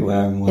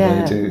everywhere in what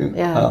I do.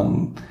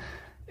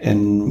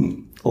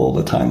 In all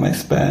the time I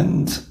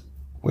spend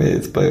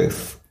with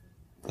both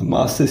the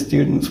master's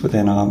students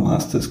within our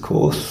master's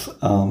course,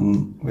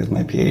 with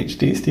my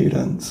PhD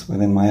students,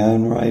 within my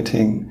own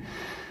writing,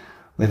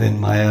 within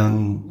my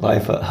own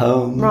life at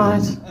home.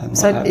 Right. And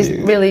so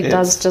it really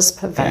does just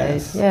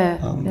pervade.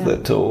 Yes,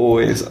 that to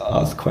always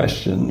ask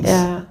questions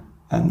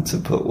and to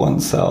put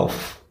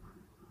oneself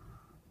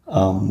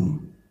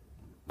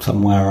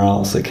somewhere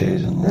else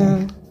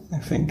occasionally, I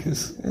think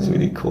is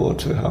really core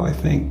to how I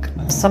think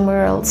now.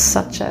 Somewhere else,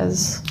 such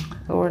as,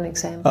 or an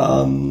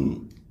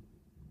example?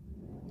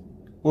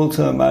 Well,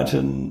 to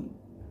imagine,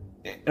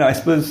 I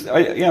suppose,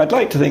 I'd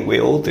like to think we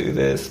all do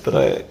this, but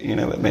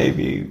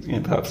maybe,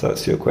 perhaps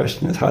that's your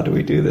question, is how do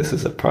we do this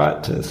as a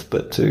practice,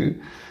 but to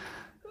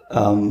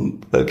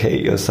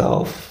locate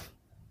yourself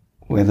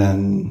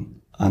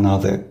within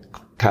another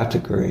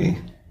category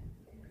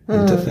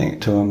and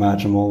to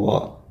imagine,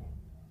 well,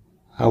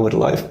 how would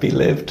life be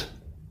lived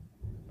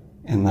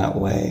in that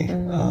way?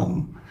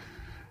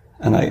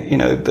 And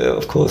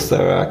of course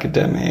there are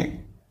academic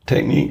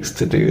techniques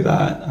to do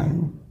that.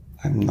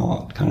 I'm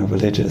not kind of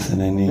religious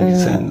in any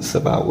sense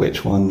about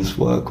which ones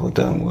work or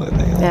don't work.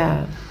 They are.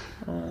 Yeah.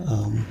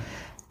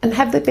 And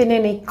have there been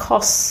any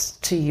costs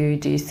to you,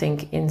 do you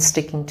think, in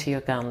sticking to your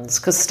guns?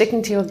 Because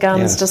sticking to your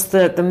guns, just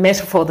the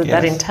metaphor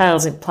that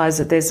entails, implies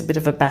that there's a bit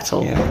of a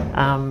battle.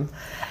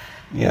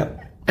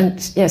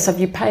 And yes, have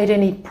you paid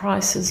any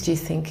prices, do you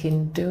think,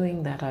 in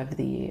doing that over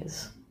the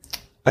years?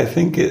 I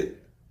think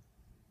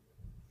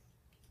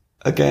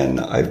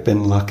I've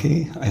been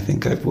lucky. I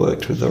think I've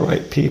worked with the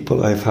right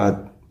people. I've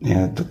had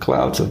the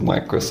clouds of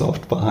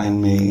Microsoft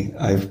behind me.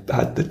 I've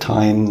had the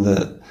time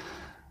that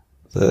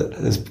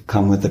has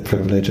come with the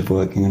privilege of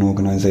working in an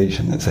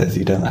organisation that says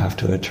you don't have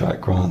to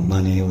attract grant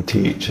money or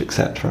teach,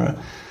 etc.,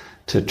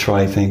 to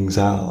try things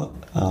out.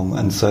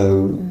 And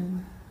so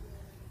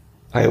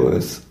I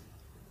was,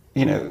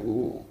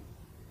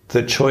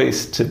 the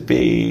choice to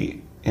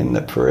be in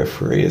the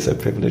periphery is a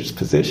privileged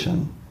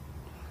position.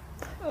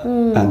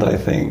 And I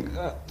think,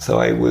 so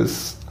I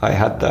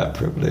had that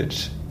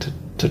privilege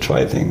to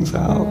try things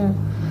out.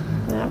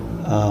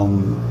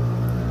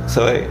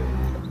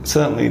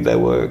 Certainly there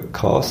were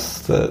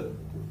costs that,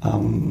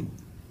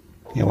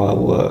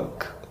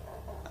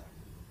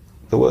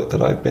 the work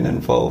that I've been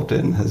involved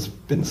in has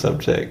been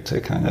subject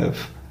to kind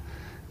of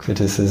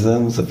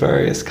criticisms of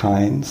various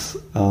kinds,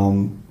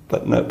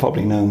 but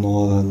probably no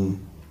more than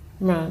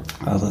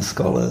other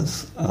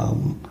scholars.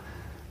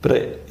 But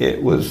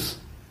it was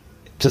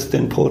just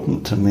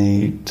important to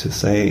me to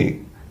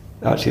say,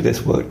 actually,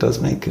 this work does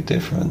make a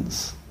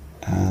difference,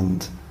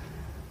 and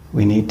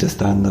we need to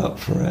stand up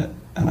for it.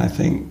 And I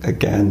think,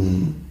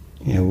 again,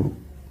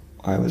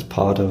 I was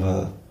part of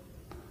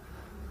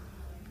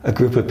a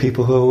group of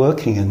people who are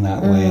working in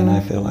that way, and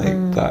I feel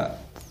like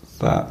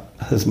that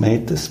has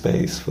made the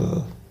space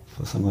for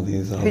some of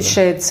these others. Who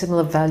shared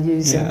similar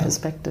values and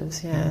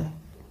perspectives,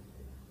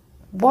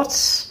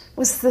 What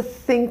was the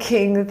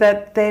thinking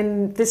that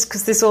then,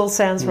 because this all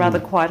sounds rather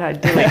quite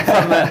idyllic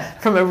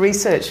from a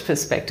research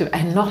perspective,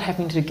 and not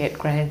having to get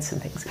grants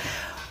and things.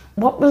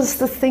 What was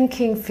the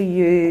thinking for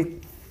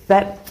you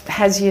that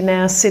has you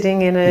now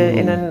sitting in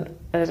an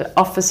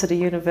office at a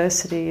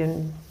university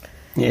and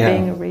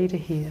being a reader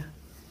here?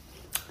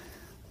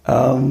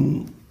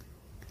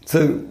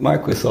 So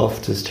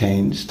Microsoft has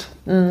changed.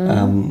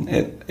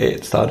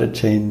 It started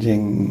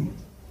changing.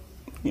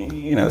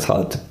 It's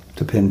hard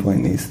to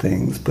pinpoint these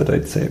things, but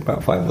I'd say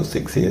about 5 or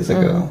 6 years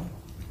ago.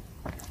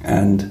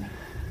 And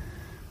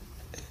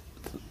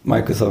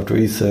Microsoft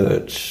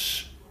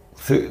Research,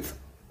 through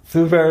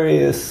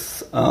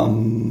various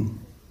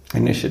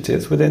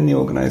initiatives within the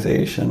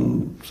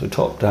organization, so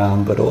top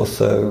down, but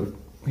also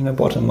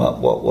bottom up,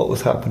 what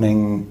was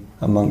happening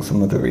among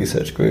some of the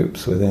research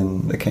groups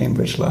within the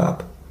Cambridge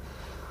lab.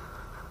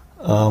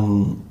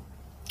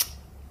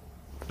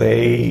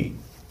 They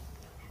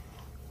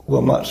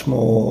were much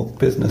more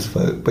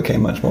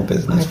became much more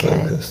business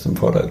focused and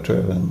product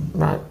driven.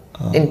 Right.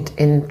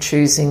 In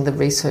choosing the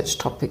research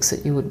topics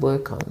that you would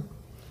work on.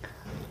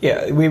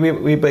 Yeah,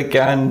 we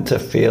began to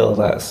feel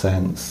that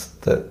sense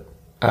that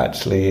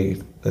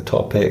actually the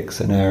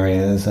topics and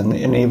areas and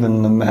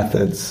even the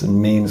methods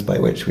and means by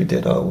which we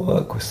did our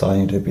work were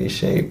starting to be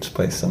shaped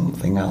by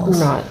something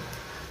else. Right.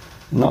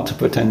 Not to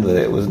pretend that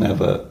it was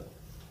never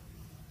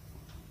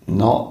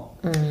not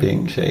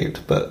being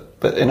shaped, but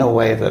in a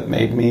way that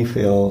made me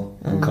feel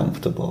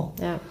uncomfortable.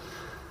 Yeah.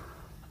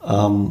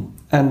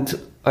 And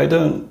I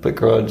don't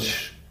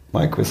begrudge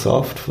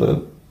Microsoft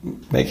for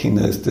making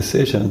those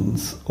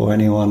decisions or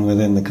anyone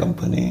within the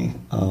company,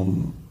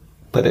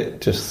 but it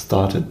just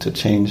started to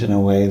change in a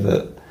way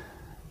that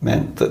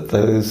meant that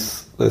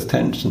those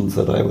tensions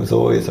that I was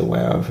always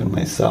aware of in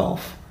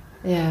myself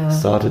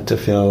started to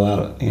feel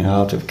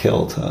out of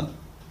kilter.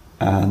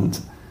 And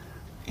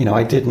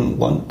I didn't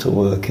want to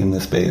work in the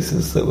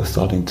spaces that were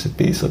starting to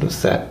be sort of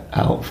set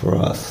out for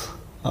us,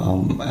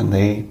 and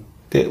they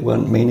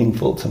weren't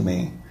meaningful to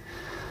me.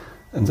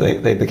 And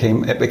it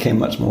became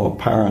much more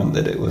apparent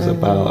that it was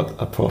about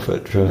a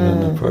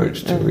profit-driven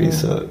approach to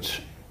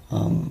research.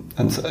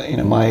 And so,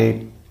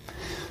 my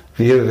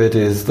view of it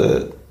is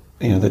that,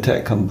 the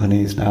tech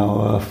companies now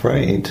are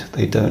afraid.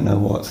 They don't know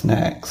what's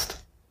next.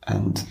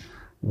 And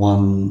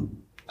one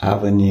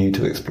avenue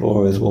to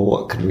explore is, well,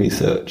 what could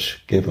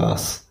research give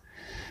us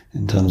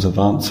in terms of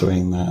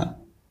answering that?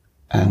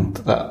 And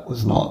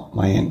that's not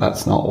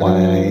why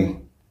I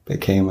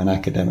became an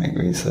academic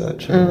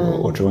researcher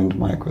or joined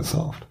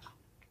Microsoft,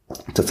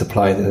 to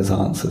supply those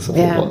answers of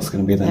what's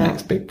going to be the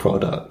next big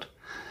product.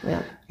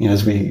 Yeah.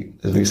 As we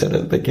said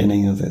at the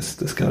beginning of this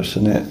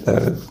discussion,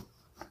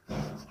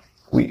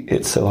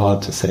 it's so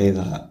hard to say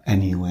that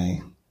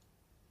anyway.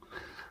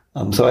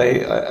 So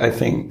I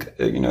think,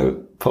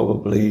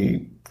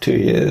 probably 2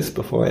 years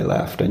before I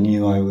left, I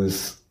knew I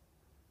was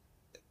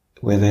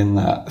within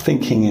that,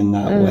 thinking in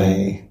that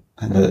way,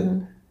 and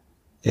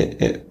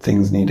that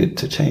things needed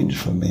to change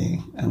for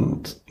me.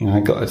 And,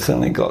 I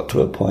certainly got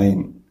to a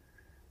point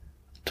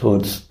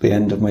towards the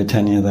end of my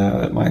tenure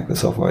there at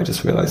Microsoft where I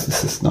just realized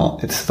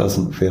it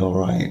doesn't feel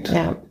right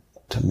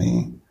to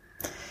me.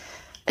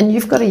 And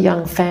you've got a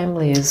young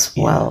family as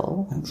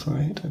well. That's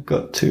right. I've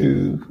got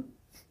 2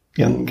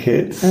 young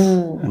kids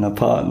and a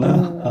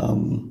partner.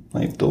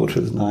 My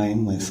daughter's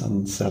 9, my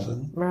son's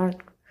 7. Right.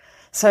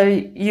 So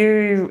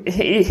here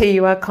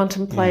you are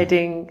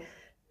contemplating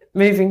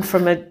moving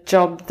from a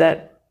job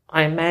that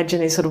I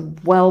imagine is sort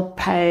of well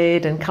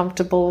paid and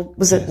comfortable.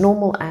 Was it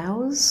normal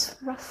hours,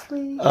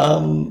 roughly?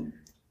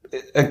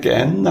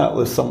 Again, that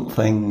was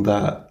something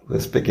that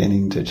was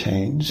beginning to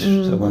change.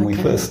 So when we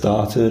first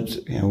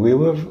started, it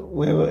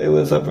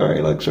was a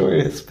very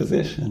luxurious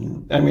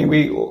position. I mean,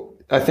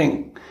 I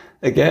think,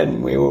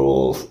 again, we were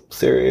all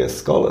serious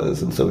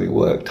scholars, and so we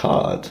worked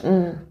hard.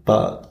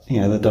 But,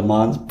 the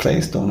demands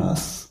placed on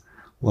us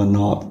were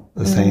not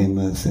the same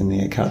as in the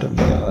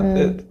academy.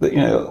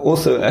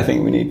 Also, I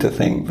think we need to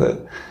think that,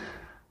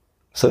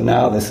 so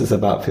now this is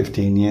about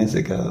 15 years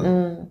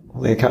ago.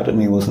 The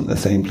academy wasn't the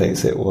same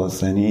place it was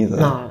then either.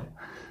 No.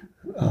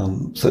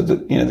 So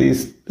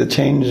the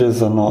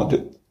changes are not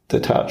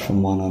detached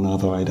from one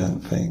another, I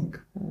don't think.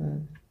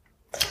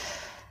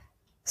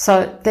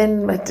 So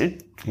then,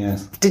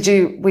 yes.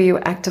 Were you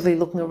actively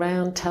looking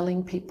around,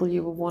 telling people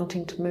you were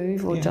wanting to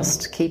move, or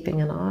just keeping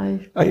an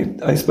eye?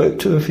 I spoke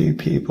to a few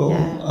people.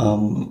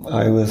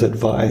 I was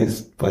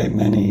advised by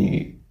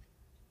many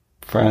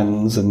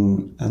friends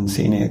and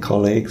senior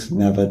colleagues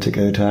never to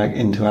go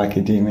into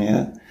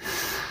academia.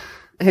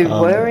 Who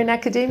were in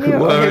academia? Who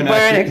were in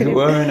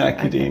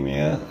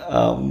academia.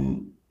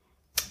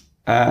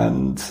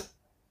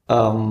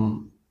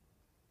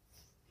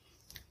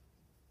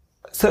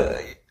 So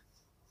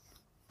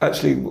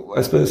actually,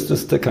 I suppose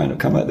just to kind of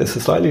come at this a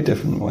slightly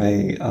different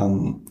way,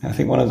 I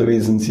think one of the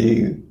reasons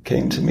you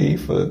came to me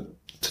to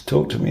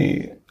talk to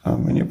me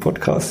in your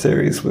podcast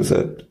series was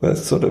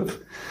sort of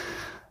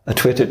a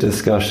Twitter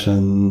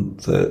discussion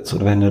that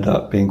sort of ended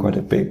up being quite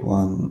a big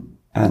one.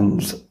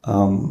 And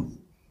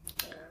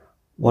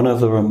one of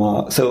the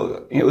remarks,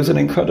 so it was an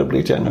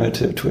incredibly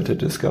generative Twitter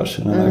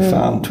discussion, and I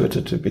found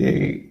Twitter to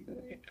be,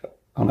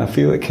 on a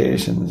few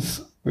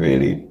occasions,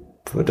 really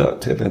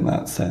productive in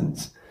that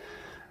sense.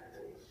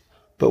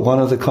 But one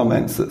of the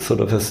comments that sort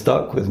of has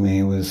stuck with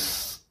me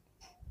was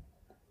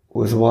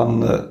one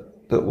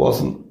that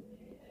wasn't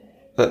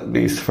at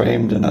least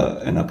framed in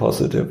a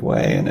positive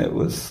way, and it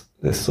was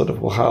this sort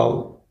of,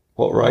 well,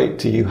 what right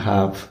do you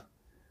have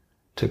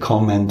to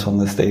comment on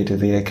the state of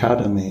the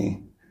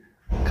academy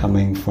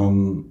coming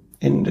from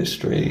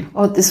industry?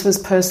 Oh, this was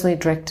personally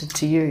directed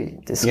to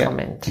you, this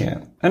comment.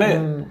 Yeah.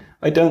 And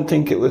I don't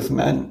think it was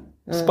meant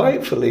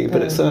spitefully,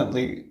 but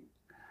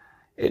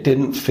it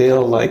didn't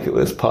feel like it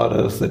was part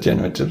of the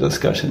generative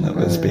discussion that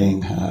was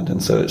being had.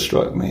 And so it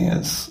struck me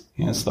as,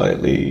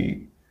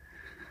 slightly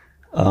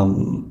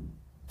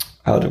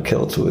out of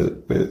kilter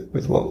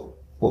with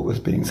what was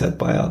being said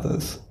by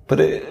others. But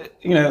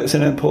it's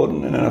an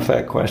important and an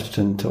fair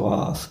question to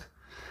ask.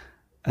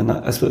 And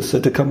I suppose, so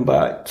to come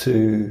back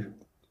to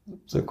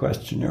the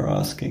question you're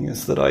asking,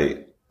 is that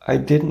I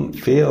didn't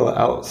feel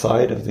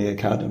outside of the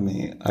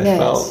academy. I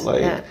felt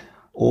like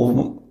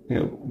almost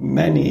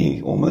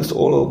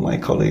all of my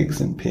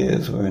colleagues and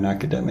peers were in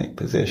academic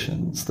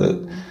positions,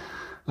 that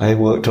I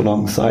worked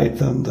alongside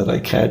them, that I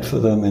cared for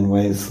them in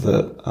ways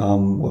that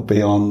were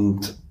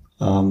beyond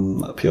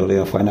purely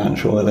a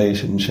financial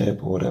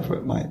relationship or whatever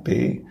it might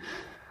be,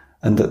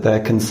 and that their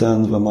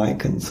concerns were my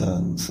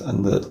concerns,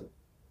 and that,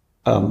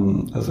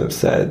 as I've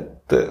said,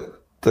 that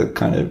the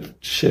kind of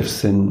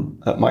shifts at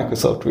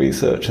Microsoft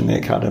Research and the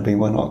academy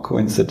were not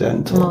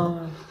coincidental.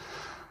 No.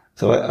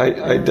 So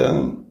I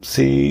don't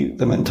see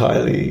them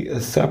entirely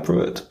as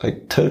separate. I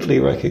totally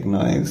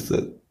recognize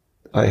that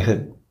I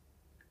had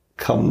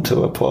come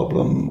to a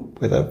problem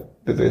with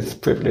this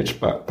privileged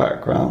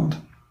background,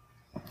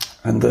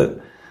 and that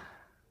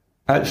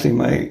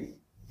actually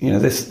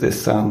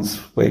this sounds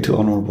way too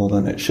honourable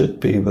than it should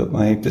be, but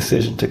my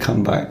decision to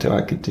come back to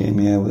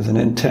academia was an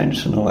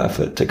intentional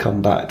effort to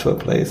come back to a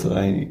place that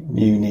I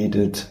knew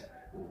needed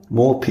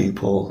more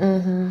people,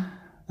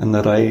 and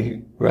that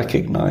I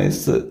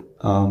recognized that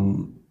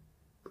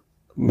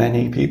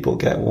many people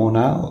get worn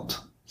out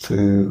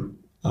through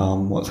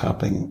what's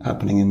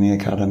happening in the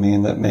academy,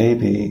 and that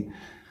maybe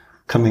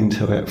coming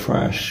to it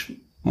fresh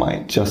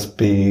might just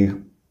be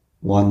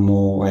one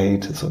more way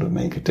to sort of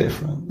make a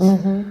difference.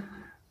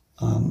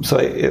 So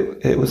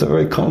it was a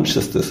very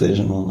conscious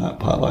decision on that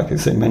part. Like I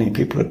say, many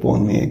people had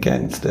warned me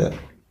against it.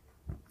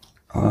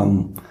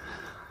 And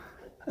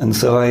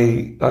so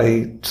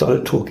I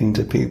started talking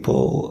to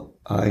people.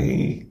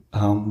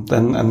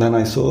 Then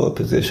I saw a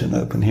position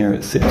open here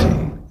at City,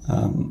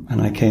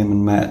 and I came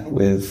and met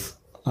with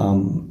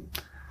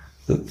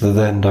the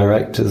then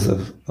directors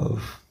of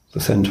the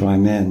centre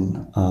I'm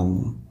in,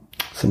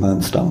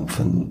 Simone Stumpf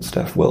and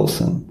Steph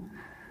Wilson.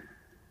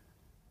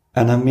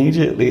 And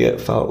immediately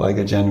it felt like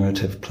a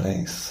generative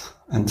place.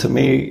 And to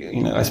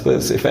me, I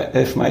suppose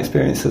if my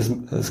experience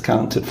has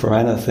counted for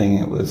anything,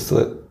 it was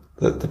that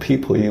the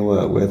people you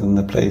work with and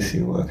the place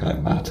you work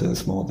at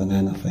matters more than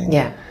anything.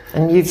 Yeah,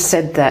 and you've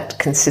said that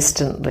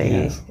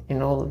consistently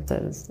in all of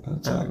those.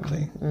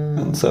 Exactly.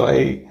 And so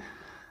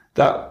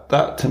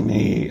that to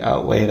me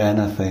outweighed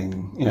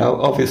anything.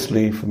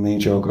 Obviously for me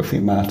geography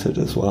mattered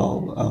as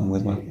well,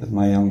 with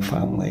my young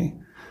family.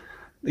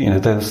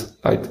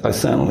 I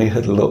certainly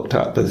had looked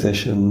at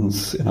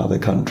positions in other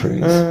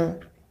countries,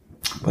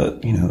 but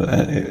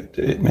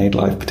it made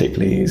life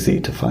particularly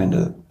easy to find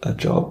a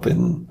job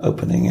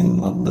opening in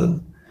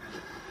London.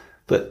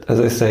 But as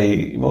I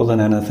say, more than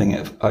anything,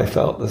 I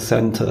felt the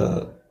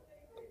centre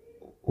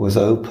was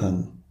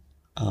open,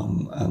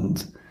 and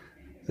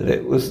that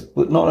it was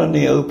not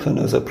only open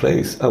as a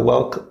place, in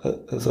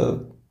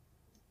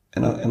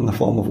the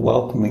form of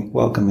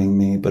welcoming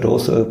me, but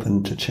also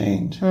open to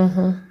change.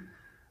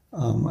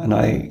 And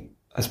I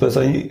suppose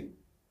I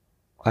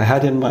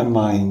had in my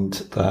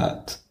mind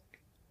that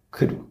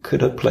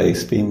could a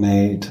place be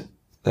made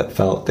that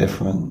felt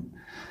different,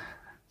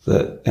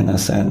 that in a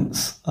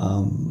sense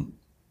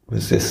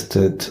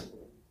resisted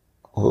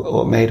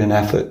or made an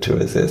effort to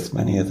resist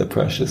many of the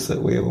pressures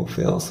that we all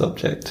feel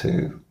subject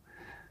to,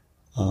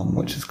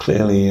 which is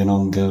clearly an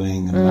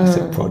ongoing and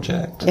massive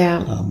project.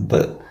 Yeah.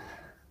 But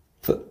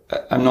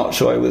I'm not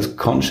sure I was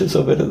conscious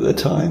of it at the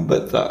time,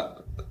 but that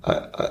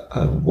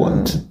I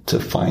wanted to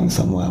find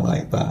somewhere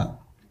like that.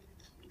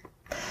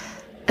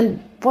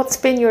 And what's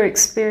been your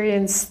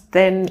experience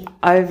then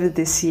over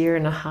this year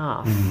and a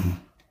half?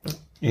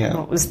 Yeah.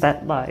 What was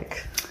that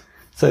like?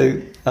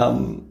 So,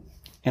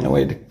 in a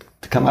way,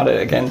 to come at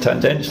it again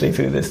tangentially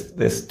through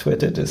this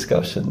Twitter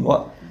discussion,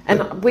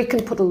 and we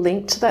can put a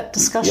link to that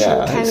discussion,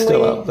 can it's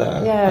still up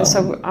there. Yeah,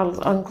 so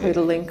I'll include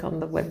a link on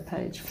the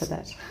webpage for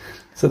that.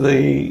 So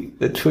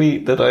the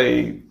tweet that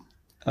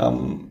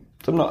I'm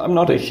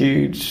not a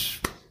huge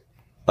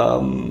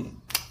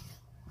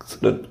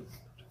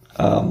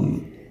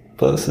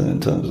person in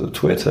terms of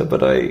Twitter,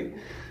 but I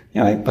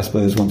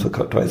suppose once or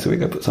twice a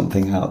week I put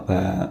something out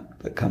there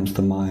that comes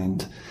to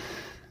mind.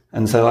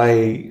 And so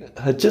I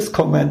had just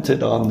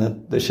commented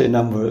on the sheer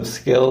number of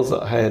skills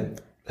that had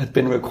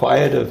been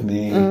required of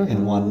me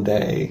in one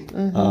day,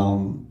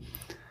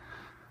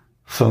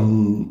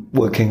 from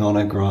working on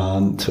a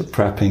grant to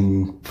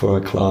prepping for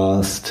a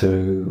class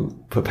to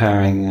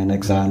preparing an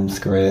exam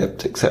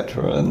script,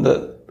 etc., and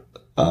that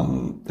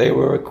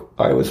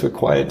I was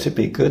required to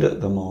be good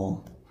at them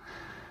all.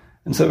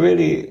 And so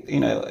really,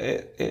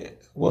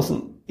 it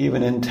wasn't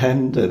even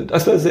intended. I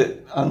suppose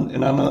it,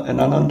 in an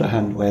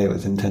underhand way, it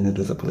was intended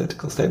as a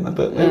political statement,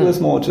 but it was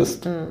more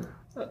just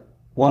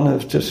one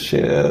of just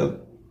sheer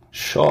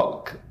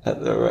shock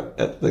at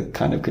the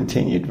kind of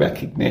continued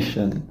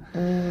recognition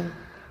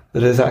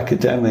that as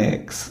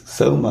academics,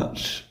 so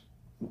much,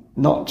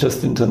 not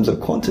just in terms of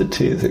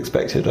quantity is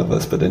expected of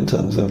us, but in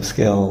terms of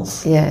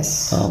skills.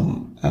 Yes.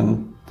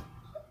 And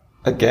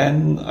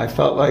again, I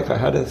felt like I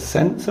had a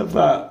sense of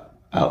that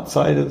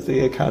outside of the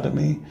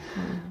academy,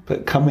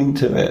 but coming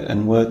to it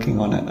and working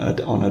on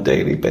it on a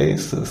daily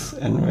basis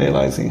and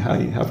realizing how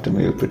you have to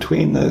move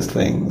between those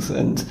things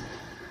and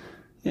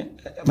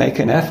make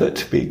an effort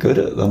to be good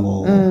at them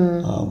all.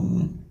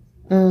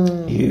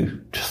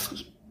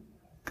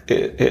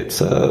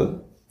 It's a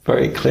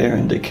very clear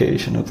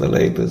indication of the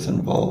labours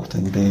involved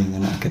in being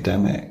an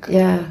academic.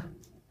 Yeah.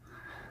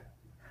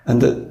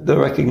 And the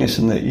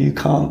recognition that you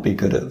can't be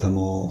good at them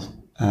all.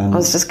 And I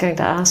was just going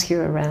to ask you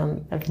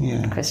around a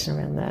question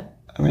around that.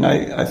 I mean,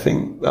 I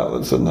think that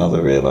was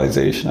another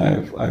realization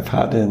I've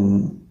had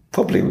in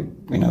probably,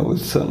 it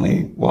was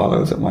certainly while I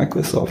was at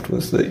Microsoft,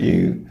 was that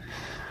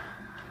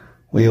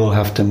we all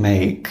have to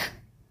make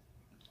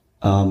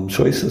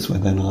choices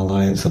within our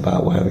lives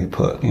about where we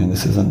put,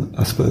 this isn't,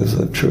 I suppose,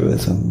 a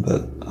truism,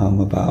 but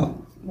about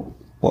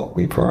what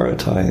we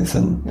prioritize.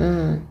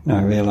 And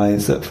I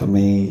realized that for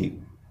me,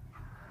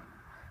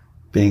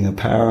 being a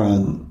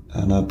parent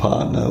and a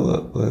partner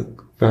were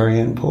very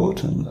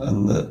important,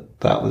 and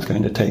that was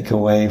going to take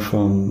away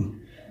from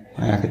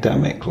my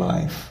academic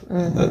life.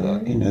 And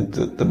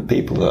that, the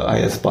people that I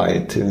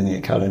aspired to in the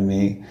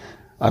academy,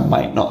 I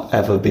might not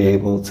ever be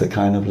able to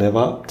kind of live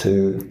up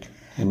to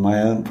in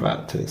my own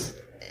practice.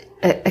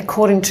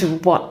 According to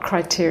what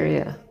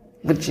criteria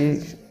would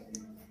you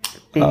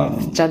be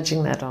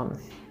judging that on?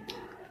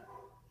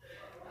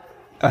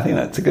 I think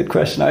that's a good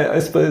question. I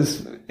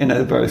suppose in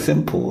a very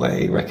simple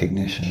way,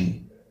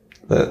 recognition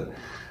that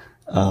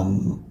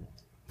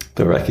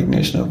the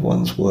recognition of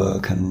one's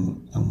work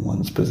and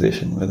one's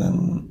position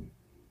within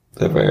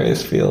the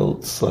various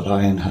fields that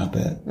I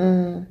inhabit.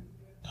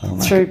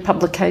 Through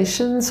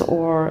publications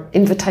or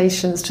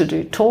invitations to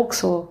do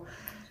talks or?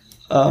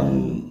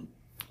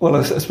 Well,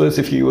 I suppose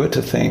if you were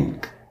to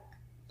think,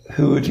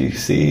 who would you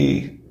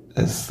see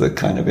as the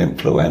kind of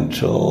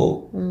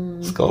influential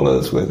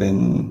scholars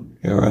within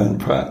your own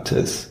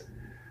practice?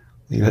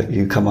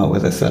 You come up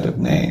with a set of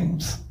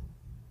names.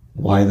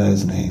 Why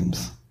those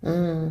names?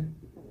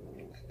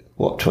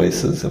 What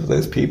choices have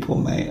those people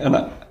made? And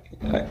I,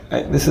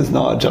 this is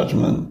not a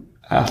judgment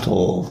at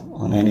all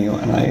on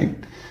anyone.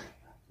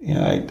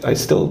 And I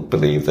still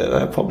believe that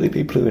there are probably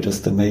people who are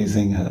just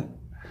amazing at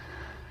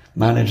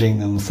managing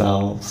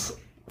themselves.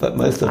 But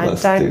most of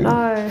us do.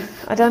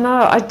 I don't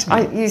know.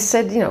 You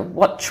said,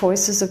 what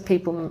choices have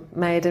people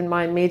made, and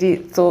my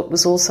immediate thought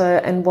was also,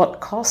 and what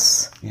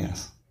costs?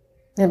 Yes.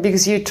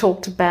 Because you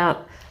talked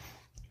about,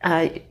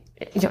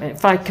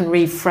 if I can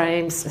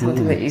reframe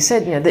something that you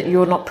said, that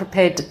you're not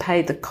prepared to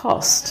pay the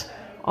cost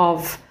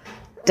of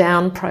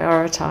down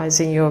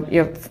prioritising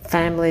your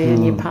family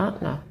and your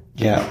partner.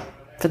 Yeah.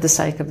 For the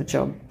sake of a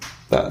job.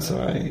 That's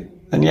right.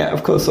 And yet,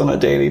 of course, on a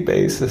daily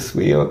basis,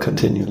 we are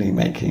continually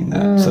making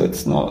that. So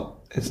it's not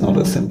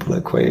a simple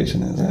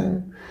equation, is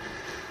it?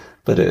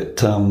 But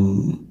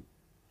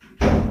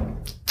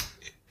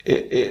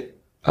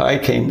I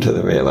came to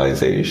the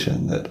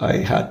realization that I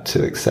had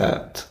to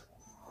accept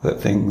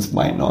that things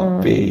might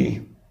not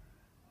be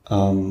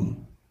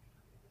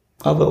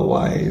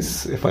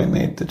otherwise if I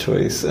made the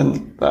choice,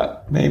 and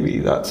that maybe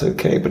that's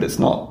okay. But it's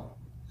not.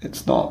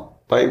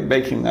 By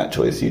making that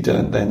choice, you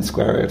don't then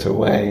square it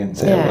away and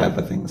say,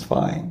 everything's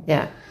fine.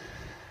 Yeah.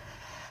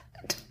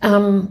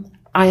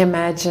 I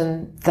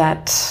imagine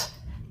that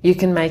you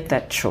can make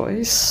that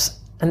choice,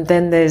 and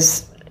then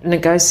there's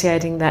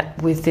negotiating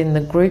that within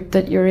the group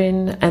that you're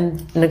in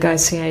and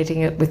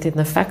negotiating it within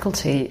the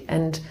faculty,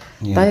 and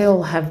they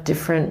all have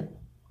different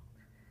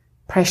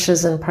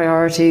pressures and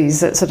priorities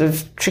that sort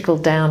of trickle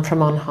down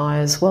from on high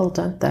as well,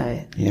 don't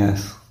they?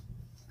 Yes.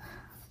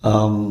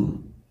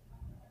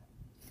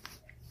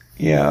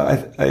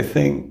 I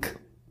think,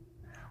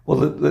 well,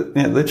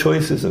 the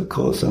choices, of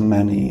course, are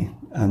many,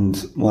 and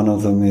one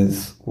of them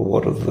is,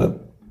 what are the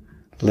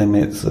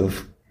limits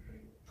of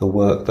the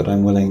work that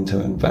I'm willing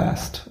to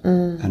invest?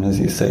 And as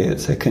you say,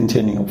 it's a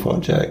continual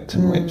project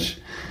in which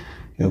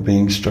you're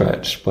being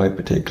stretched by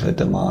particular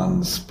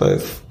demands,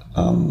 both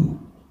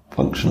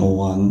functional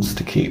ones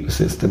to keep the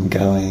system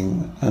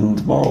going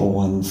and moral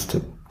ones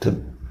to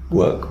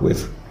work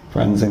with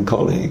friends and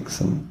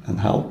colleagues and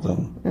help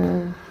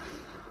them.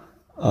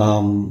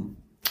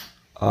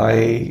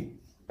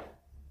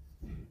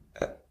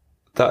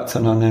 That's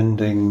an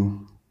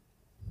unending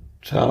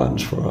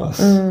challenge for us.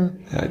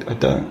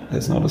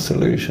 There's not a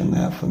solution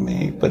there for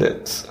me, but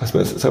I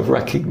suppose it's a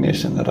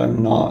recognition that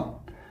I'm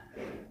not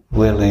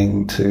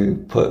willing to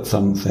put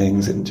some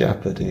things in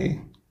jeopardy,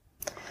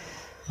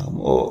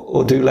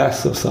 or do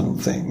less of some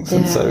things.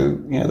 And so,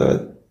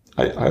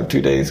 I have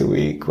 2 days a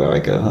week where I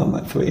go home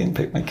at 3 and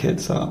pick my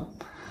kids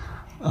up.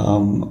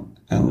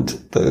 and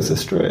those are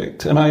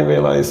strict. And I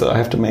realize that I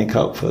have to make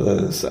up for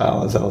those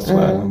hours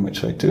elsewhere,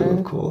 which I do,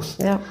 of course.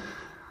 Yeah.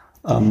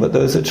 But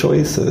those are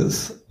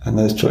choices, and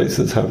those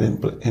choices have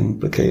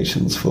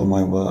implications for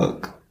my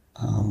work.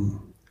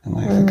 And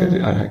I think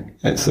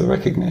it's a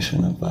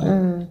recognition of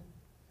that.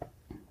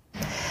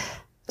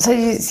 So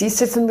you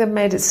said something that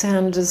made it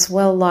sound as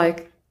well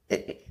like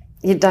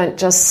you don't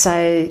just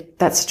say,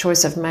 that's a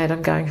choice I've made,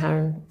 I'm going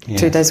home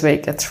 2 days a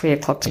week at 3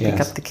 o'clock to pick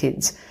up the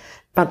kids.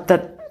 But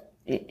that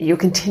you're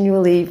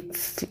continually,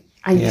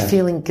 are you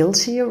feeling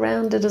guilty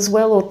around it as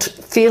well, or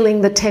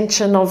feeling the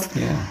tension of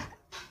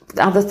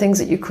other things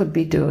that you could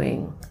be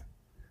doing?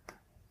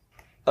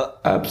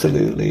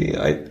 Absolutely.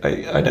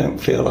 I don't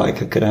feel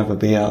like I could ever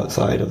be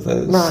outside of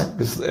those. Right.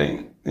 Because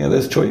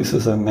those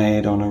choices are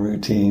made on a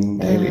routine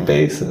daily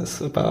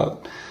basis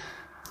about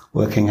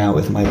working out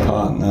with my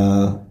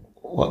partner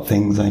what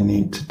things I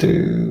need to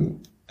do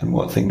and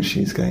what things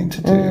she's going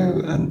to do.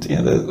 And,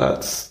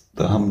 that's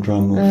the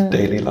humdrum of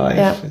daily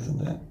life,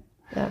 isn't it?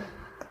 Yeah.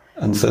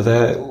 And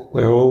so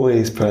we're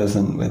always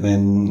present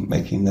within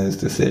making those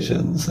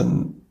decisions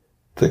and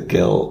the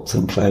guilt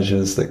and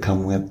pleasures that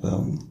come with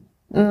them.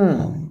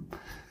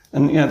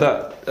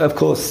 That, of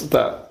course,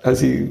 that,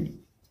 as you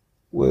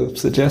were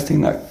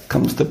suggesting, that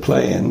comes to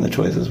play in the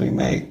choices we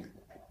make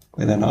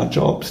within our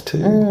jobs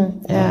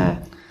too.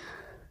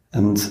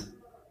 And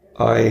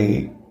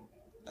I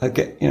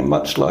get,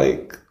 much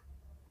like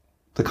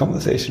the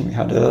conversation we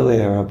had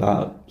earlier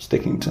about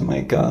sticking to my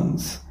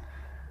guns,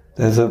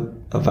 there's a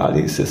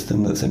value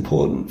system that's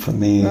important for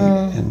me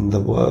in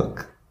the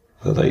work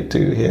that I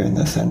do here in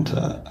the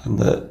centre, and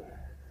that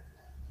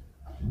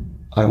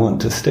I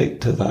want to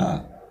stick to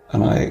that.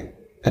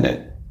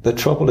 The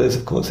trouble is,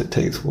 of course, it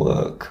takes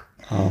work.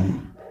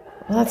 Well,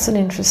 that's an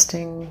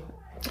interesting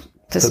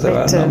perspective. So there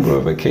are a number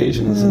of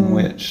occasions in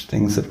which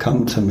things have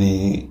come to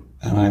me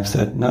and I've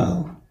said,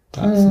 no,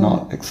 that's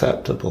not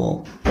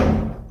acceptable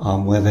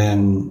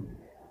within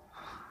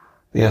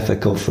the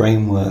ethical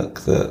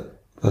framework that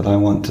I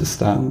want to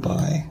stand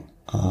by.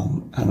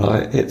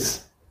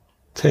 It's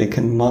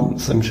taken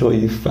months. I'm sure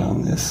you've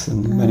found this,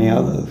 and many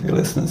other of your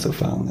listeners have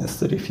found this,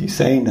 that if you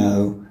say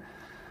no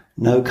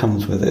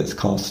comes with its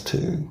cost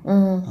too.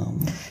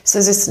 So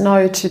is this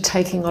no to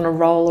taking on a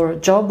role or a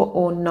job,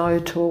 or no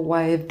to a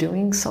way of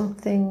doing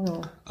something?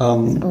 Or,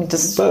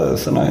 just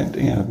both, and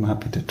I'm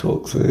happy to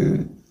talk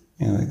through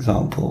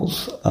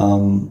examples.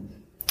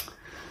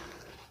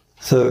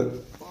 So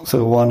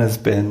one has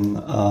been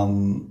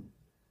an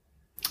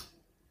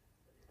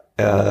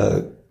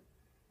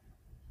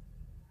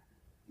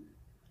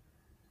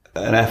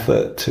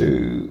effort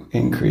to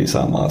increase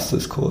our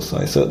master's course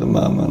size. So at the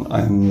moment,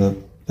 I'm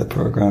the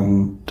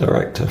program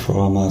director for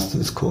our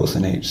master's course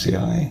in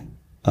HCI.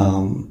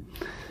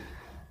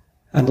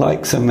 And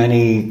like so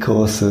many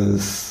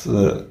courses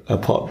that are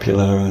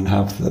popular and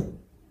have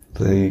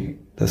the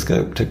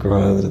scope to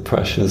grow, the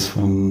pressures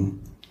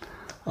from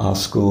our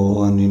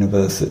school and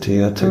university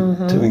are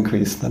to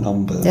increase the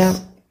numbers. Yeah.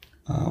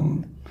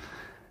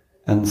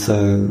 And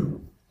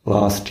so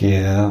last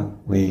year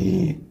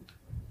we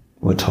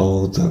were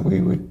told that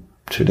we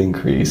should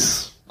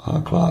increase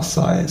our class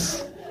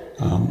size.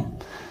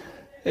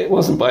 It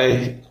wasn't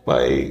by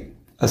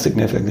a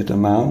significant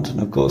amount, and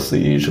of course the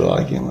usual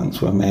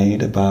arguments were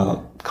made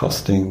about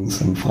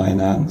costings and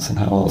finance and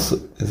how else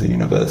is a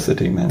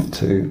university meant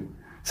to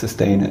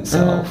sustain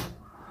itself.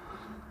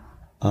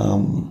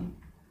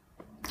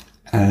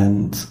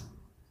 And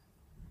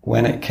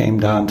when it came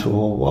down to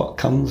what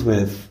comes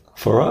with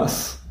for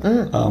us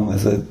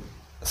as a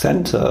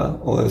centre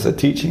or as a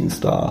teaching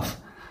staff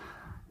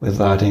with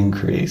that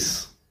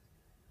increase,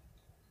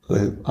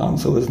 the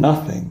answer was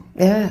nothing.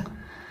 Yeah.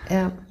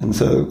 And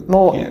so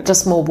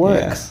just more work.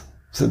 Yes.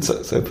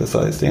 So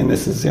precisely, and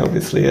this is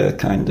obviously a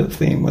kind of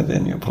theme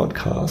within your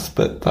podcast,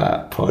 but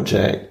that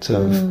project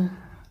of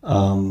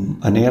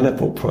a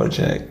neoliberal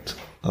project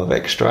of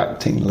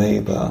extracting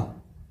labour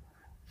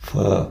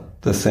for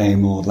the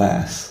same or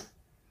less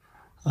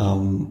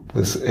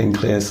was in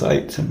clear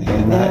sight to me.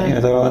 And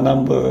that, there are a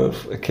number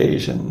of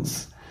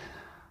occasions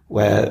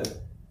where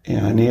a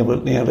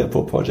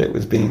neoliberal project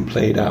was being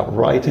played out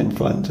right in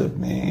front of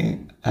me,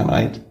 and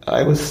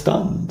I was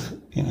stunned,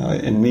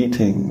 in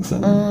meetings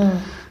and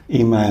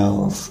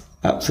emails,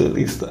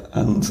 absolutely,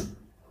 and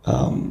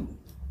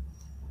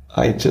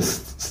I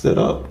just stood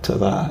up to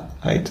that.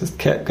 I just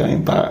kept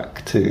going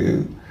back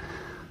to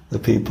the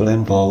people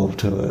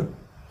involved who are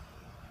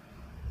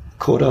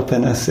caught up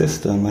in a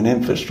system, an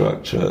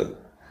infrastructure,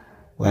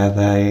 where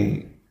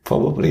they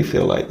probably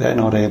feel like they're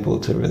not able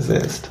to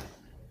resist.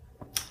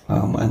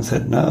 And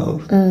said,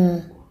 no,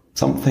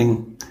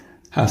 something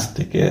has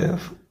to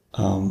give.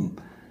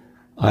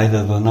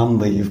 Either the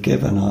number you've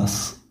given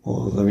us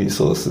or the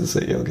resources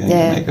that you're going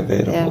to make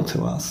available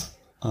to us.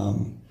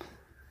 And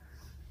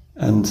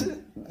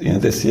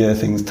this year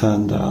things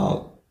turned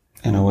out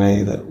in a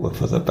way that were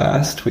for the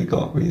best. We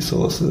got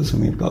resources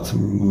and we've got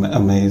some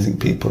amazing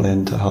people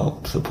in to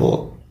help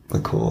support the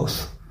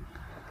course.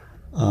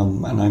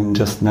 And I'm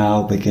just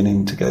now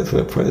beginning to go through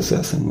a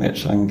process in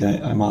which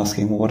I'm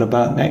asking, what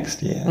about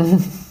next year?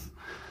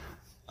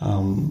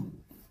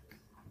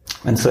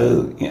 And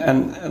so,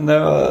 and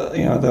there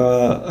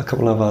are a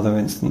couple of other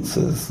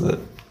instances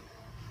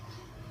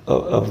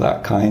of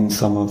that kind.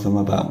 Some of them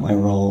about my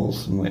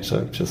roles, in which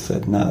I've just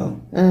said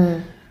no.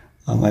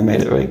 I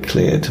made it very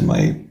clear to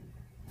my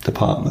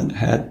department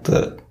head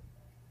that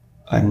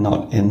I'm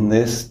not in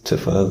this to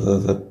further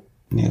the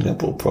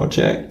neoliberal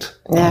project.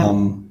 Yeah.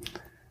 I'm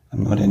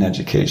not in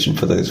education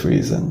for those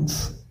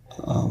reasons.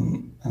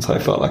 And so I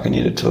felt like I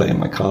needed to lay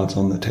my cards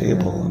on the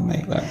table and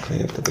make that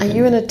clear at the beginning. Are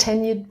you in a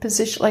tenured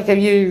position? Like,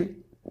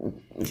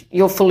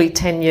 you're fully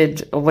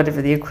tenured, or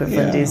whatever the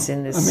equivalent is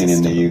in this system?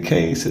 In the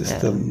UK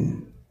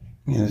system,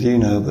 as you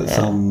know, but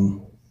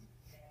some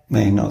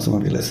may not, some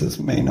of your listeners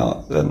may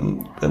not,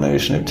 the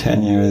notion of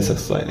tenure is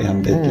slightly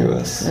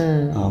ambiguous.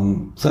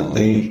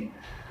 Certainly,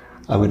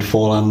 I would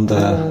fall under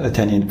a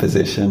tenured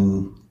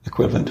position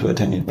equivalent to a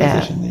tenured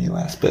position in the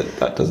US, but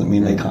that doesn't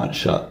mean they can't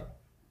shut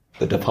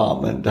the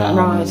department down.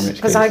 Right,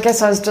 because I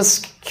guess I was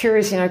just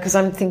curious, because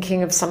I'm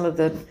thinking of some of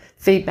the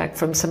feedback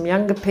from some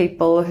younger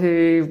people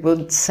who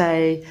would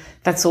say,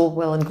 that's all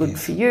well and good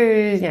for you,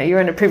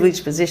 you're in a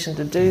privileged position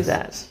to do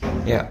that.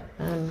 Yeah.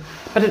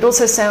 But it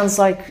also sounds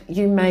like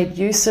you made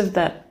use of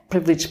that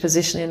privileged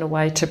position in a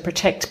way to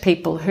protect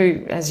people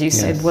who, as you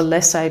said, were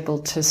less able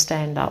to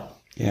stand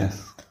up.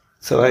 Yes.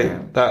 So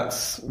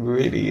that's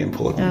really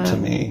important to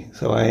me.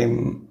 So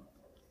I'm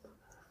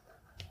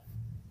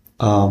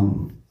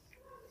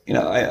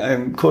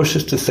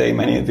cautious to say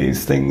many of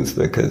these things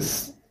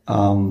because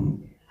I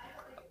am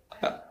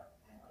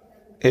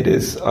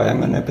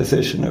in a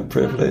position of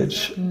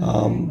privilege.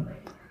 And,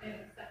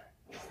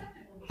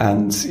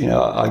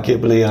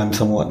 arguably I'm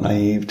somewhat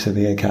naive to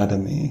the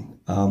academy.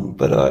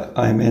 But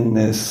I'm in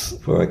this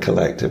for a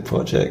collective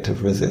project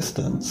of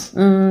resistance.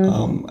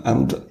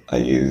 And I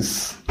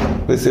use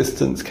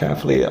resistance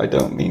carefully. I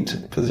don't mean to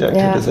project it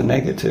as a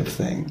negative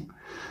thing.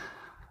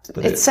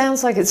 But it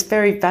sounds like it's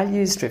very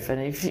values driven.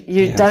 If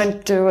you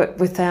don't do it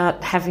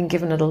without having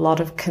given it a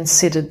lot of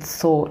considered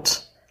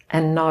thought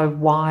and know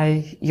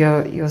why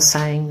you're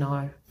saying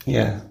no.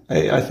 Yeah,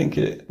 I think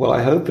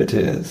I hope it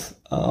is.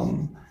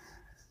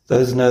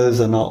 Those no's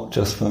are not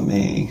just for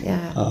me.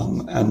 Yeah.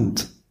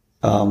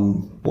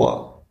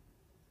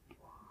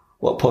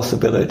 What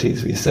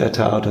possibilities we set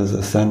out as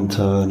a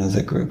centre and as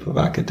a group of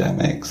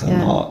academics are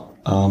not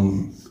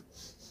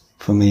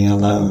for me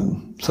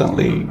alone.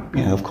 Certainly,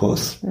 of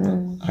course,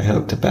 I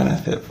hope to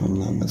benefit from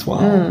them as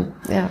well.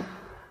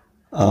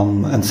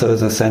 And so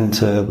as a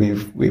centre,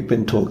 we've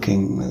been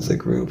talking as a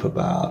group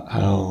about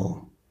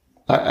how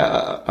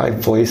I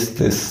voiced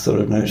this sort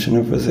of notion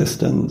of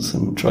resistance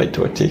and tried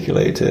to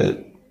articulate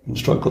it and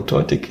struggled to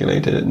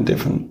articulate it in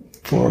different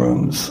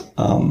forums.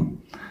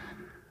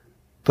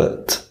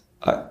 But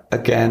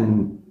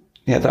again,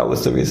 that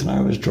was the reason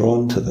I was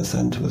drawn to the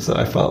centre, was that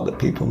I felt that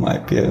people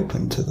might be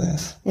open to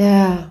this.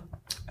 Yeah.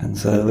 And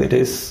so it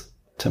is,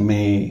 to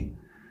me,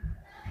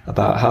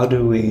 about how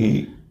do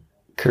we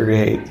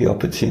create the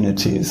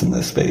opportunities and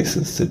the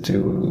spaces to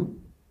do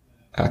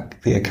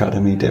the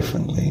academy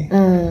differently.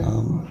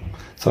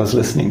 So I was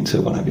listening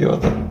to one of your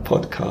other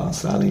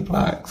podcasts, Ali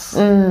Black's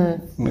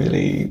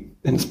really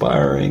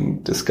inspiring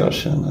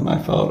discussion, and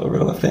I felt a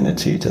real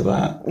affinity to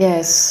that.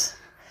 Yes,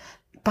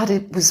 but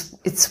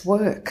it's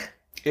work.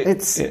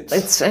 It's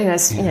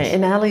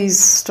in Ali's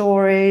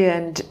story,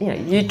 and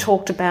you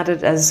talked about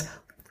it as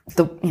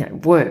the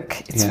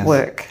work. It's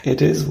work.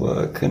 It is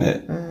work,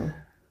 and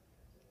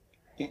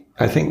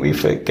I think we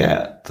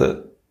forget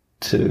that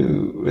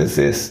to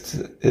resist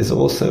is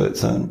also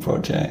its own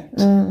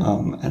project,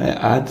 and it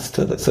adds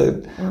to that.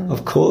 So,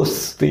 of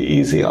course, the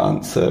easy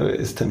answer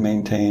is to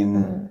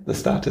maintain the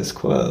status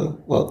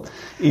quo. Well,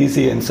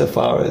 easy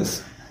insofar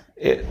as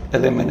it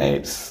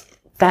eliminates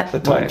that the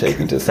time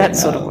taken to say that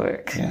sort of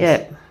work. Yes.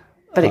 Yeah,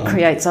 but it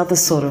creates other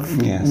sort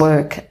of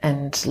work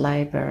and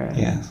labour.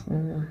 Yes.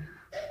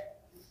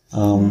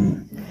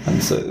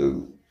 And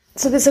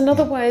so there's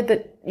another way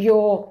that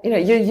you're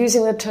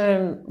using the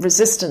term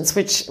resistance,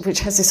 which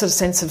has this sort of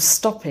sense of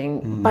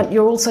stopping, but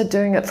you're also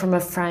doing it from a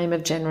frame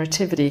of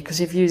generativity, because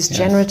you've used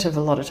generative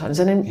a lot of times,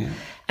 and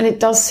it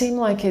does seem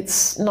like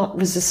it's not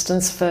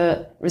resistance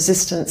for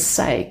resistance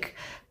sake,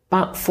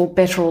 but for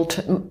better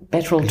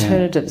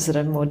alternatives that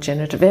are more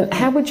generative. And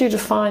how would you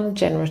define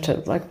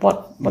generative? Like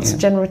what's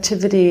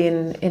generativity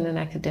in an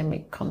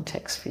academic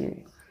context for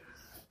you?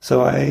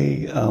 So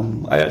I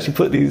actually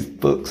put these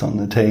books on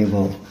the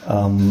table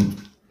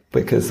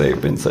because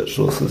they've been such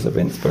sources of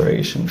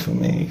inspiration for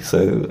me.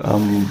 So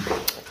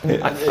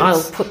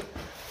I'll put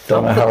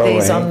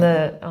these on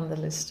the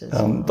list as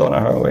well. Donna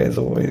Haraway has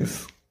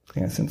always,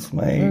 since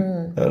my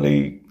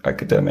early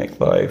academic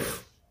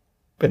life,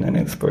 been an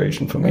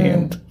inspiration for me,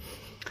 and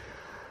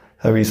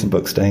her recent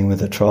book, Staying with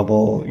the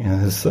Trouble,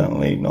 has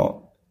certainly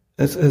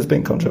has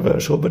been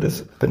controversial, but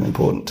it's been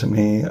important to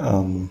me.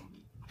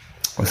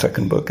 The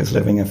second book is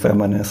Living a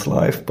Feminist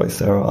Life by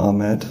Sarah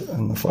Ahmed,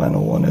 and the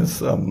final one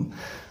is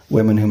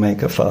Women Who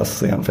Make a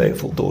Fuss, The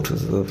Unfaithful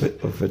Daughters of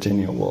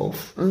Virginia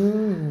Woolf.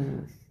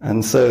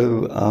 And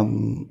so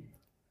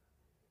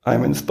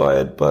I'm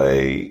inspired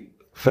by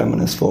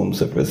feminist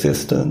forms of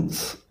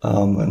resistance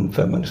and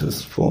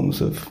feminist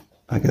forms of,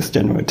 I guess,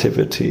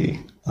 generativity.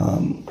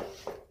 And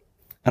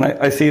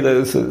I see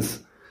those as,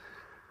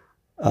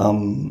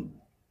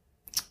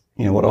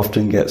 what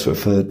often gets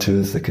referred to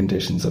as the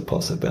conditions of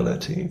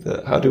possibility.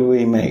 That how do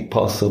we make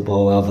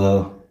possible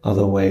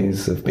other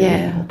ways of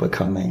being or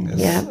becoming,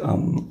 as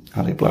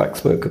Ali Black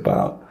spoke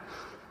about.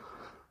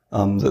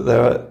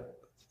 That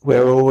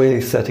we're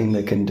always setting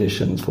the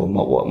conditions for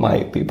what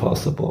might be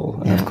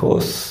possible. And of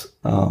course,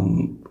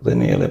 the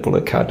Neoliberal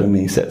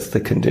Academy sets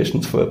the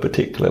conditions for a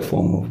particular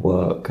form of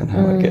work and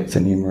how it gets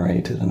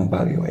enumerated and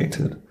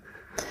evaluated.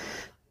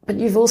 But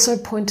you've also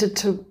pointed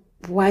to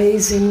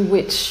ways in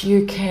which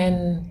you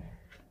can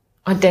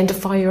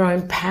identify your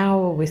own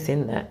power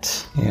within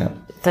that. Yeah.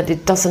 That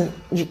it doesn't,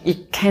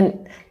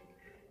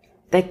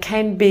 there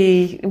can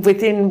be,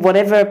 within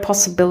whatever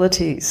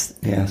possibilities,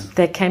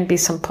 there can be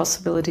some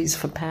possibilities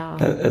for power.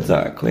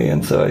 Exactly.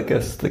 And so I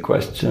guess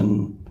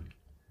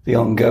the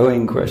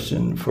ongoing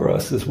question for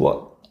us is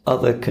what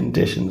other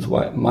conditions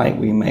might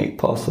we make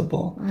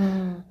possible?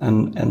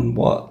 And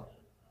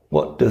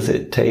what does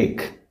it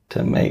take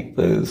to make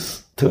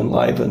those, to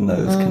enliven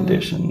those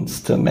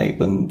conditions, to make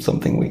them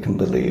something we can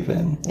believe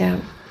in? Yeah.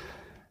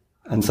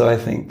 And so I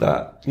think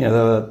that,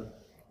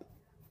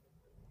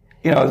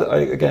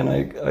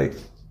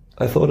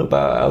 I thought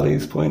about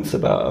Ali's points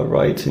about a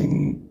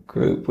writing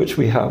group, which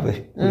we have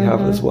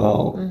as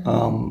well.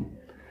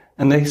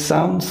 And they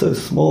sound so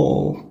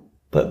small,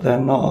 but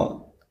they're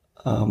not.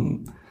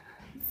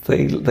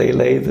 They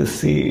lay the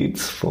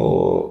seeds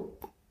for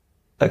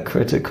a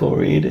critical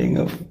reading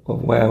of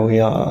where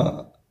we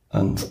are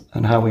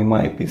and how we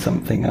might be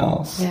something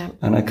else,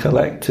 and a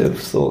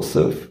collective source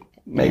of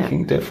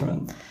making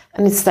difference.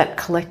 And it's that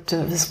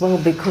collective as well,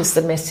 because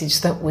the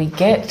message that we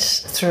get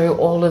through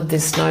all of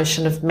this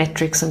notion of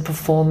metrics and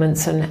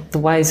performance and the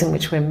ways in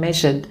which we're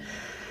measured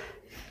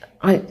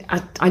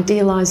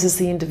idealises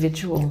the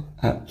individual.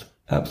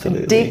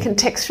 Absolutely. And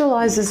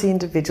decontextualises the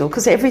individual,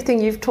 because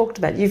everything you've talked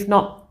about, you've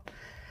not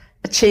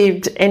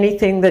achieved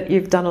anything that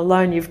you've done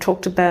alone. You've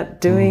talked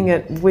about doing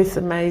it with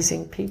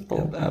amazing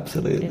people.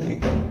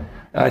 Absolutely.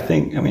 I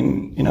think,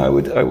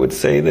 I would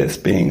say this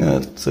being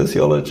a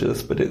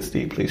sociologist, but it's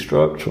deeply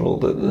structural,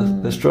 that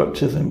the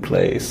structures in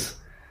place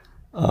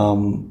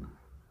both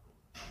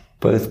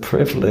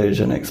privilege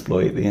and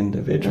exploit the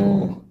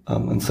individual.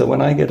 And so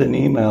when I get an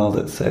email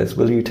that says,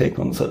 will you take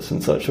on such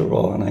and such a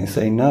role? And I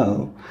say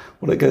no,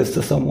 well, it goes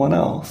to someone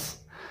else.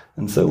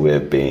 And so we're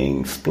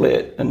being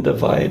split and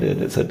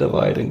divided. It's a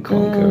divide and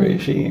conquer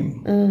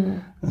regime.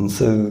 And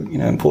so,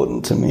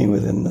 important to me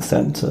within the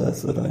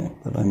centres that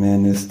I'm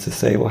in is to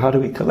say, well, how do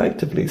we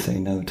collectively say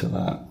no to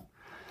that?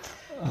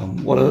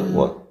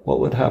 What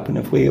would happen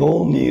if we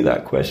all knew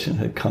that question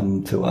had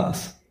come to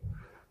us?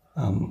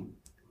 And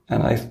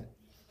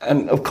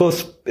of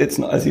course, it's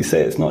not, as you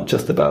say, it's not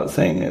just about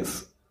saying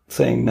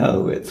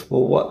no. It's,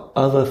 well, what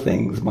other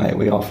things might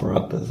we offer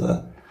up as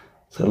a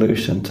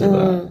solution to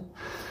that?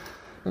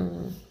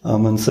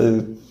 And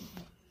so,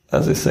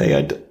 as I say,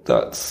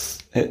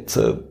 it's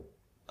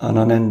an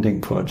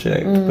unending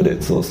project, but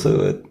it's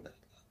also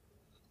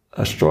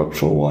a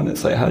structural one.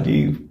 It's like, how do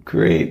you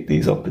create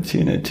these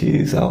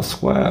opportunities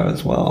elsewhere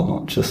as well,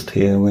 not just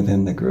here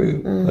within the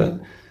group, but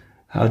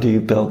how do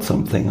you build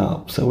something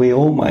up so we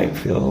all might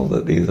feel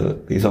that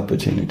these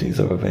opportunities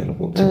are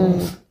available to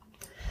us?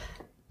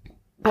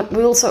 But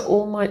we also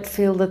all might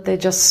feel that they're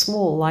just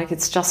small, like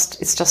it's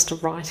just a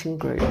writing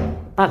group.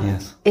 But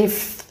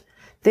if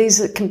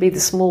these can be the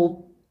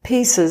small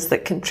pieces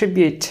that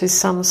contribute to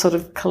some sort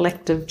of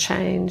collective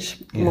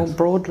change more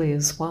broadly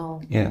as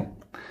well. Yeah.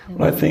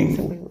 Well, I think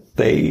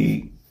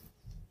they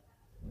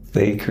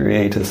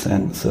create a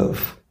sense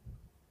of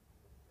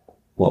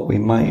what we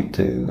might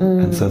do.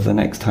 And so the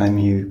next time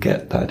you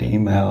get that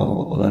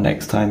email, or the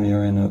next time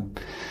you're in a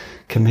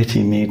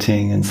committee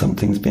meeting and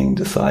something's being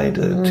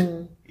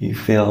decided, you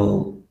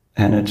feel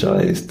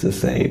energized to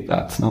say,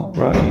 that's not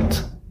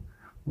right.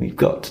 We've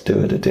got to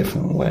do it a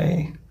different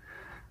way.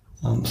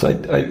 So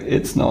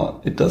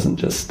it doesn't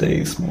just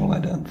stay small, I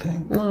don't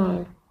think.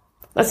 No.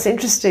 That's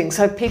interesting.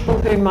 So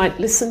people who might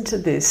listen to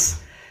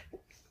this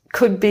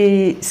could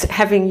be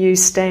having you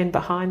stand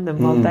behind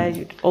them while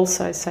they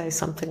also say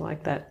something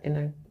like that,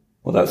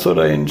 Well, that's what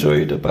I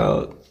enjoyed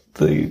about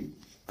the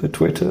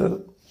Twitter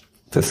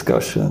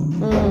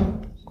discussion,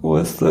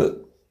 was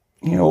that,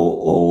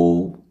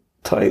 all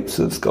types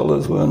of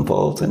scholars were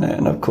involved in it.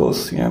 And of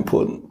course,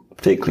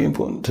 particularly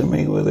important to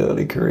me were the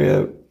early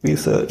career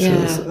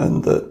researchers,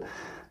 and that,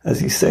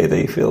 as you say,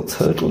 they feel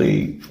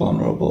totally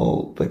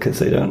vulnerable because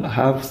they don't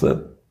have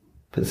the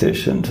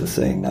position to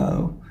say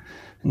no.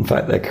 In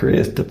fact, their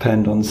careers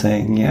depend on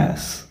saying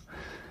yes.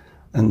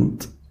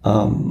 And,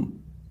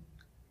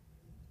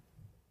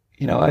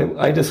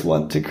 I just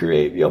want to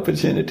create the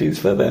opportunities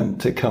for them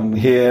to come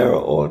here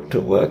or to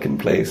work in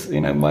place.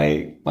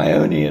 My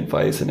only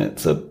advice, and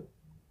it's a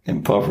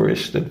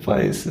impoverished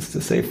advice is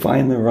to say,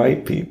 find the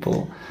right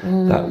people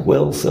that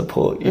will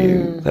support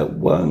you, that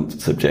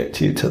won't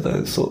subject you to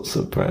those sorts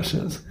of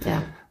pressures,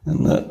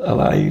 and that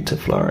allow you to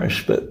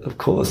flourish. But of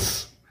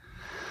course,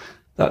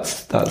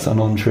 that's a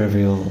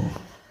non-trivial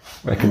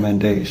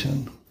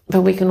recommendation.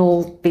 But we can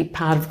all be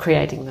part of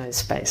creating those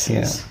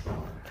spaces.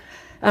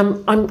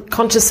 I'm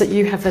conscious that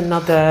you have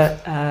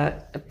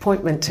another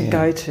appointment to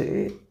go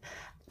to.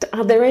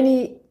 Are there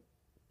any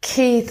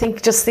key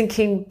just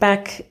thinking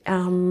back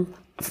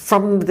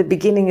from the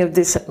beginning of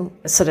this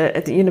sort of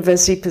at the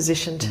university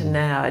position to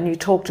now, and you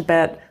talked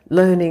about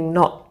learning,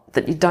 not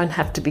that you don't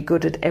have to be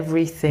good at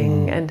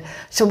everything. And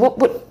so what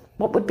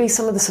would be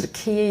some of the sort of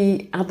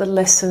key other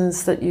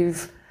lessons that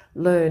you've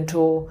learned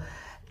or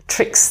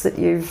tricks that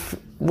you've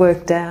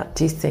worked out,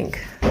 do you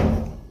think?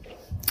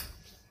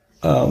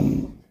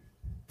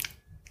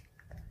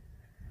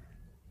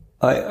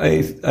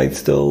 I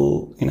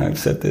still, I've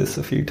said this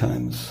a few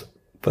times,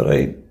 but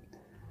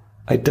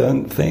I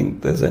don't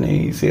think there's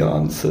any easy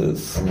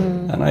answers.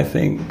 And I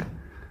think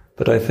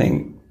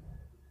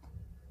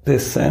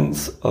this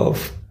sense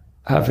of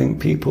having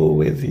people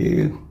with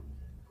you,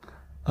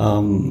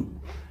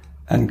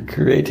 and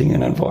creating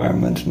an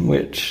environment in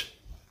which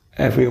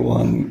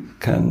everyone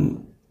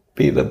can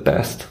be the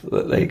best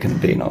that they can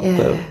be, not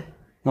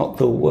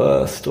the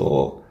worst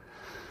or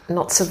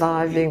not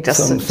surviving,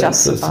 just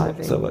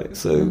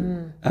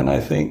surviving. And I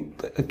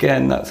think,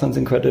 again, that sounds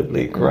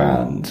incredibly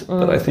grand,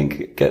 but I think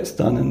it gets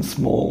done in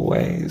small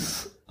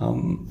ways.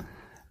 And,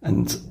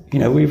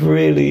 we've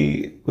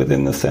really,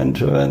 within the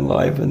centre,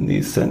 enlivened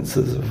these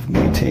senses of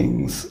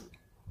meetings,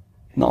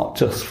 not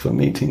just for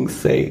meeting's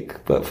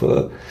sake, but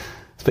for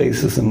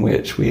spaces in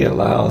which we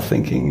allow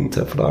thinking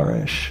to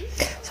flourish.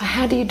 So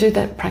how do you do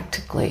that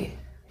practically?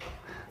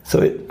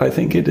 So I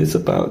think it is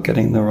about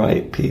getting the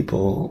right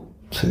people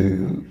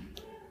to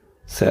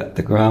set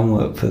the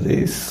groundwork for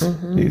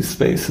these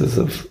spaces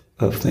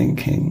of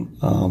thinking.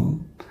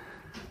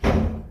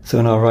 So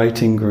in our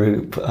writing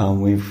group,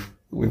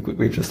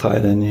 we've just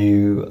hired a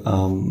new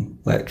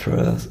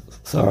lecturer,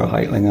 Sarah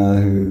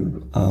Heitlinger,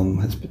 who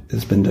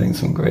has been doing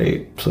some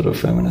great sort of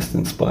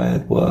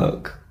feminist-inspired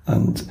work,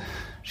 and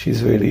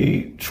she's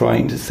really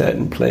trying to set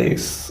in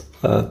place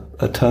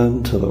a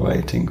tone to the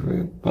writing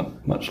group,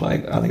 much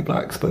like Ali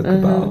Black spoke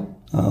about.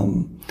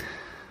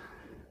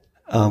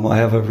 I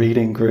have a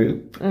reading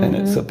group, and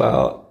it's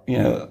about,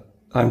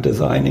 I'm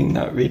designing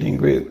that reading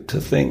group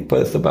to think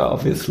both about,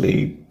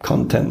 obviously,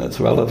 content that's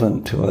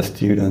relevant to our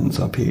students,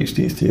 our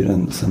PhD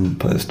students and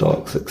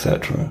postdocs,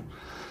 etc.,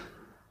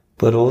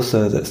 but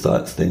also that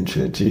starts to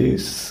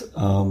introduce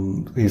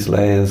these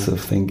layers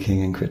of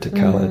thinking and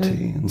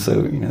criticality. And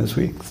so, as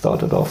we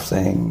started off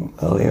saying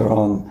earlier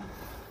on,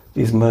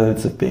 these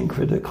modes of being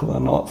critical are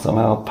not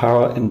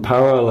somehow in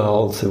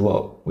parallel to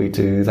what we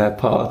do. They're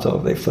part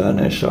of, they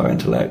furnish our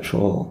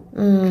intellectual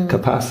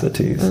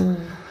capacities.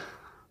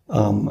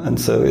 And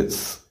so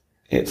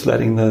it's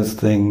letting those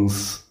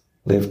things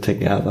live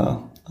together.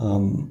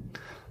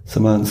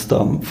 Simone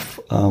Stumpf,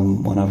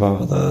 one of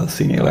our other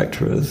senior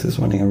lecturers, is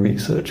running a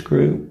research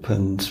group,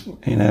 and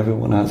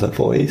everyone has a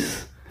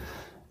voice.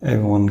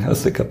 Everyone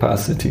has the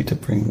capacity to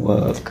bring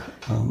work.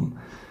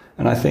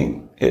 And I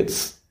think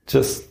it's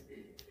just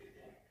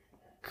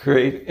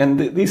great. And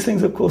these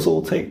things, of course,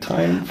 all take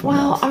time.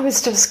 I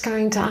was just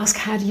going to ask,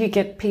 how do you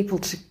get people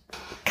to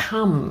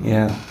come?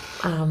 Yeah.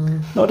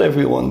 Not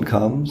everyone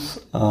comes.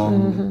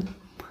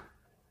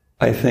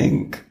 I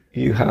think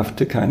you have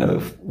to kind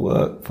of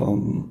work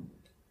from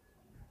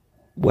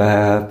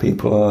where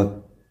people are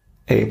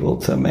able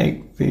to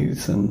make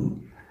these.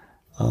 And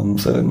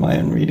so in my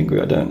own reading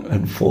group, I don't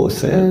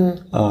enforce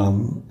it.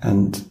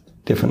 And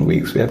different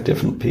weeks we have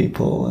different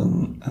people,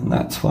 and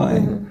that's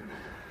fine.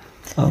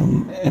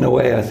 In a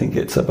way, I think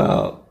it's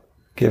about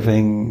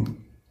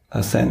giving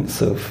a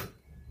sense of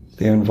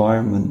the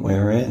environment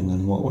we're in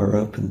and what we're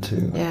open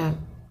to. Yeah.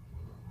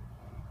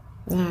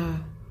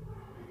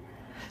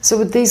 So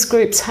would these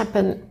groups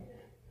happen,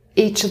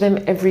 each of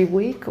them every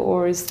week,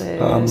 or is there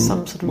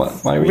some sort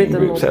of my reading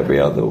group's every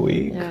other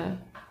week. Yeah.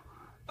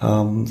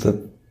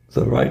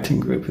 The writing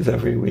group is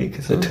every week.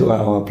 It's a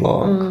 2-hour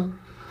block.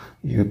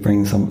 You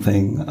bring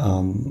something,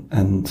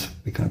 and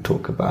we kind of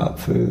talk about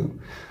through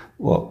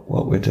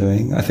what we're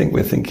doing. I think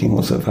we're thinking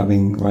also of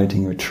having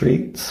writing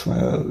retreats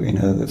where,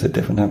 there's a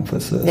different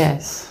emphasis.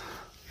 Yes.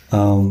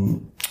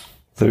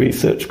 The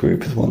research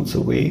group is once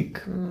a week.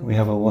 We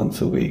have a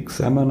once a week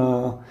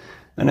seminar.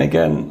 And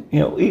again,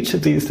 each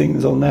of these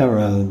things on their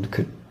own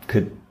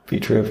could be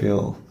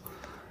trivial,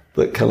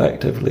 but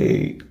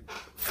collectively,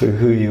 through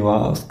who you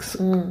ask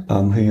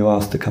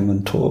to come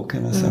and talk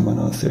in a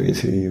seminar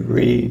series, who you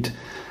read,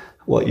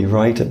 what you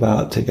write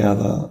about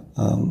together,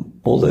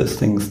 all those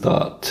things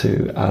start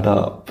to add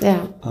up,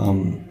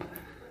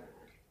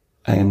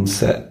 and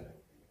set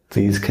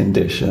these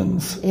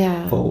conditions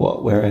for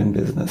what we're in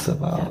business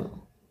about.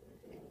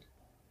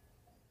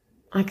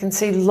 I can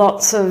see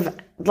lots of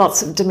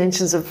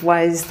dimensions of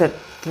ways that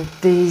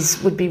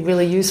these would be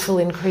really useful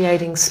in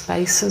creating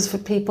spaces for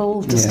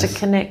people just to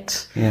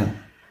connect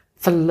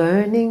for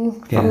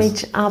learning from Yes.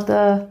 each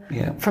other,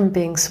 Yeah. from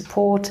being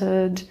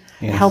supported,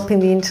 Yes. helping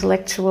the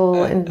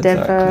intellectual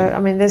endeavour. Exactly. I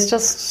mean, there's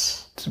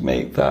just... To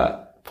make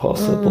that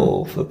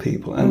possible for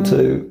people, and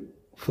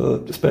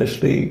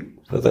especially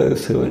for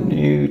those who are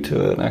new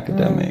to an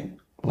academic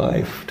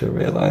life, to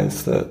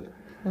realise that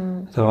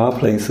there are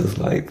places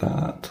like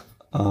that.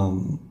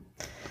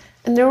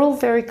 And they're all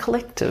very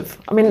collective.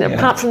 I mean,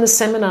 apart from the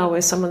seminar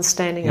where someone's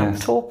standing up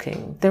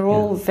talking, they're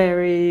all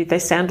they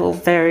sound all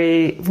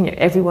very,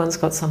 everyone's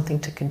got something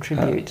to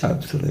contribute.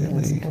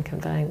 Absolutely. And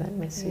conveying that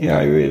message. Yeah,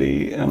 I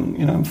really am,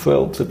 I'm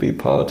thrilled to be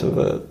part of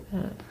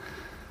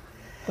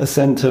a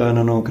centre and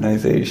an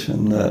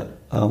organisation that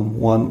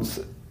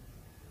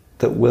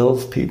that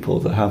wills people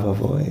to have a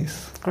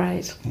voice.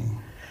 Great.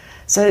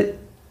 So,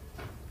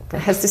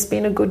 has this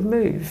been a good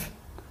move?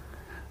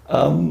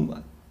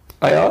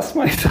 I ask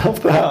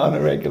myself that on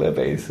a regular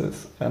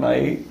basis, and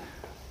I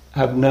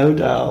have no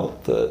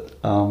doubt that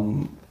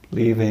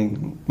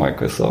leaving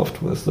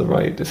Microsoft was the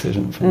right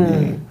decision for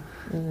me.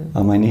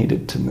 I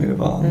needed to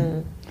move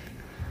on.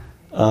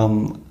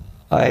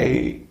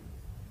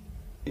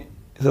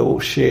 The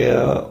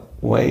sheer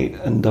weight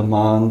and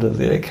demand of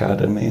the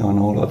academy on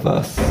all of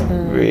us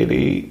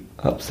really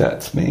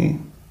upsets me.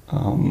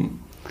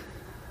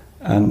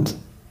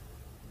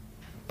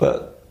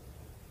 But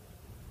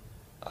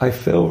I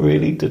feel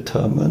really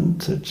determined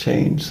to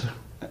change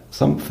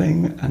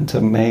something and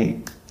to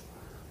make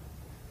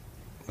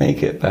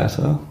it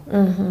better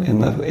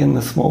in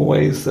the small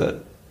ways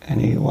that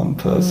any one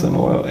person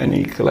or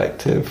any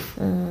collective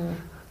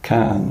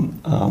can.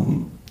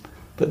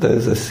 But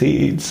those are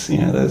seeds,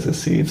 those are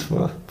seeds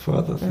for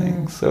other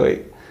things. So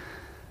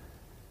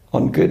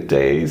on good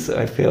days,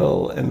 I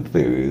feel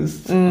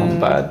enthused. On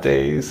bad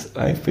days,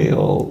 I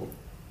feel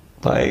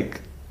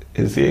like,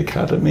 is the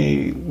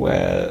academy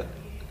where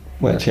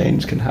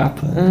change can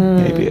happen?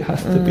 Maybe it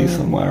has to be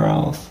somewhere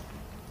else.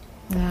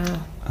 Yeah.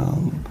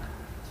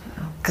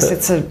 Because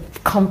it's a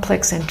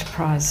complex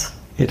enterprise.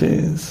 It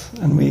is,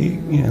 and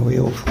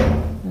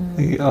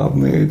our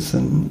moods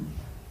and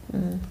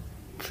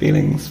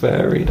feelings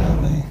vary,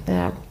 don't they?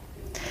 Yeah.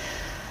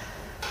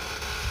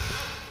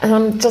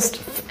 And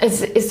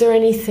is there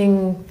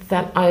anything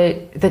that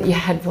you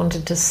had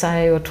wanted to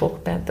say or talk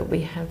about that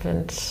we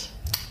haven't?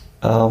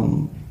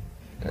 I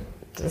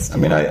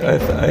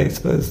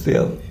suppose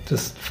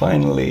just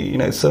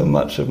finally, so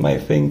much of my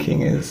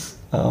thinking is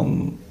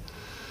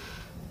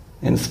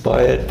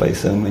inspired by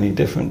so many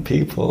different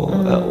people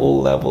at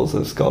all levels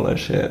of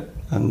scholarship,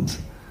 and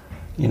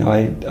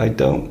I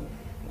don't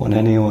want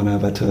anyone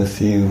ever to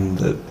assume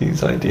that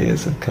these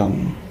ideas have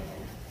come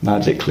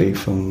magically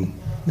from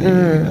me,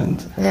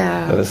 and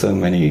there are so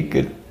many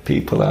good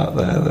people out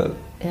there that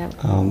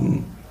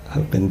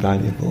have been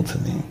valuable to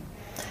me.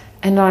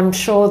 And I'm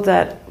sure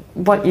that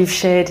what you've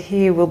shared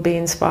here will be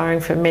inspiring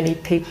for many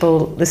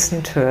people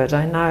listening to it.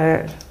 I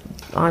know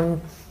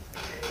I'm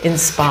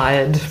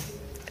inspired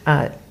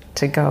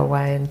to go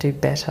away and do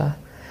better,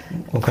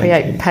 and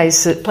create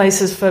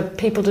places for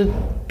people to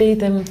be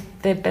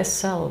their best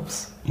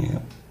selves. Yeah.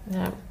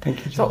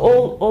 Thank you, so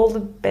all the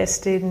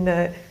best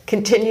in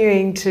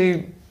continuing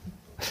to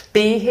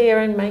be here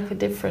and make a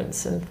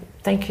difference. And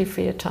thank you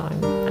for your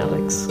time,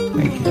 Alex.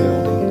 Thank you,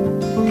 Geraldine.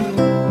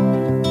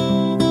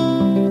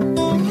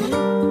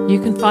 You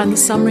can find the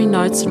summary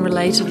notes and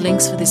related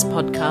links for this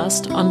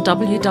podcast on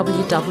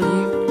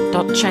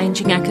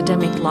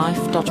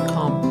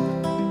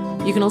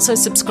www.changingacademiclife.com. You can also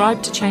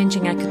subscribe to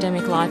Changing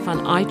Academic Life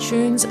on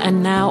iTunes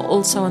and now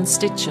also on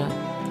Stitcher.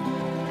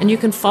 And you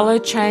can follow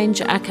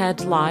Change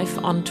Acad Life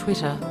on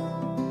Twitter.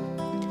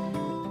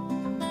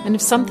 And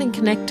if something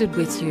connected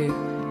with you,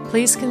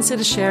 please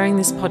consider sharing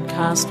this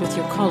podcast with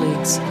your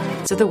colleagues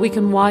so that we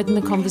can widen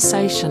the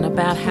conversation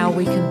about how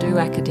we can do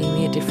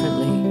academia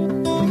differently.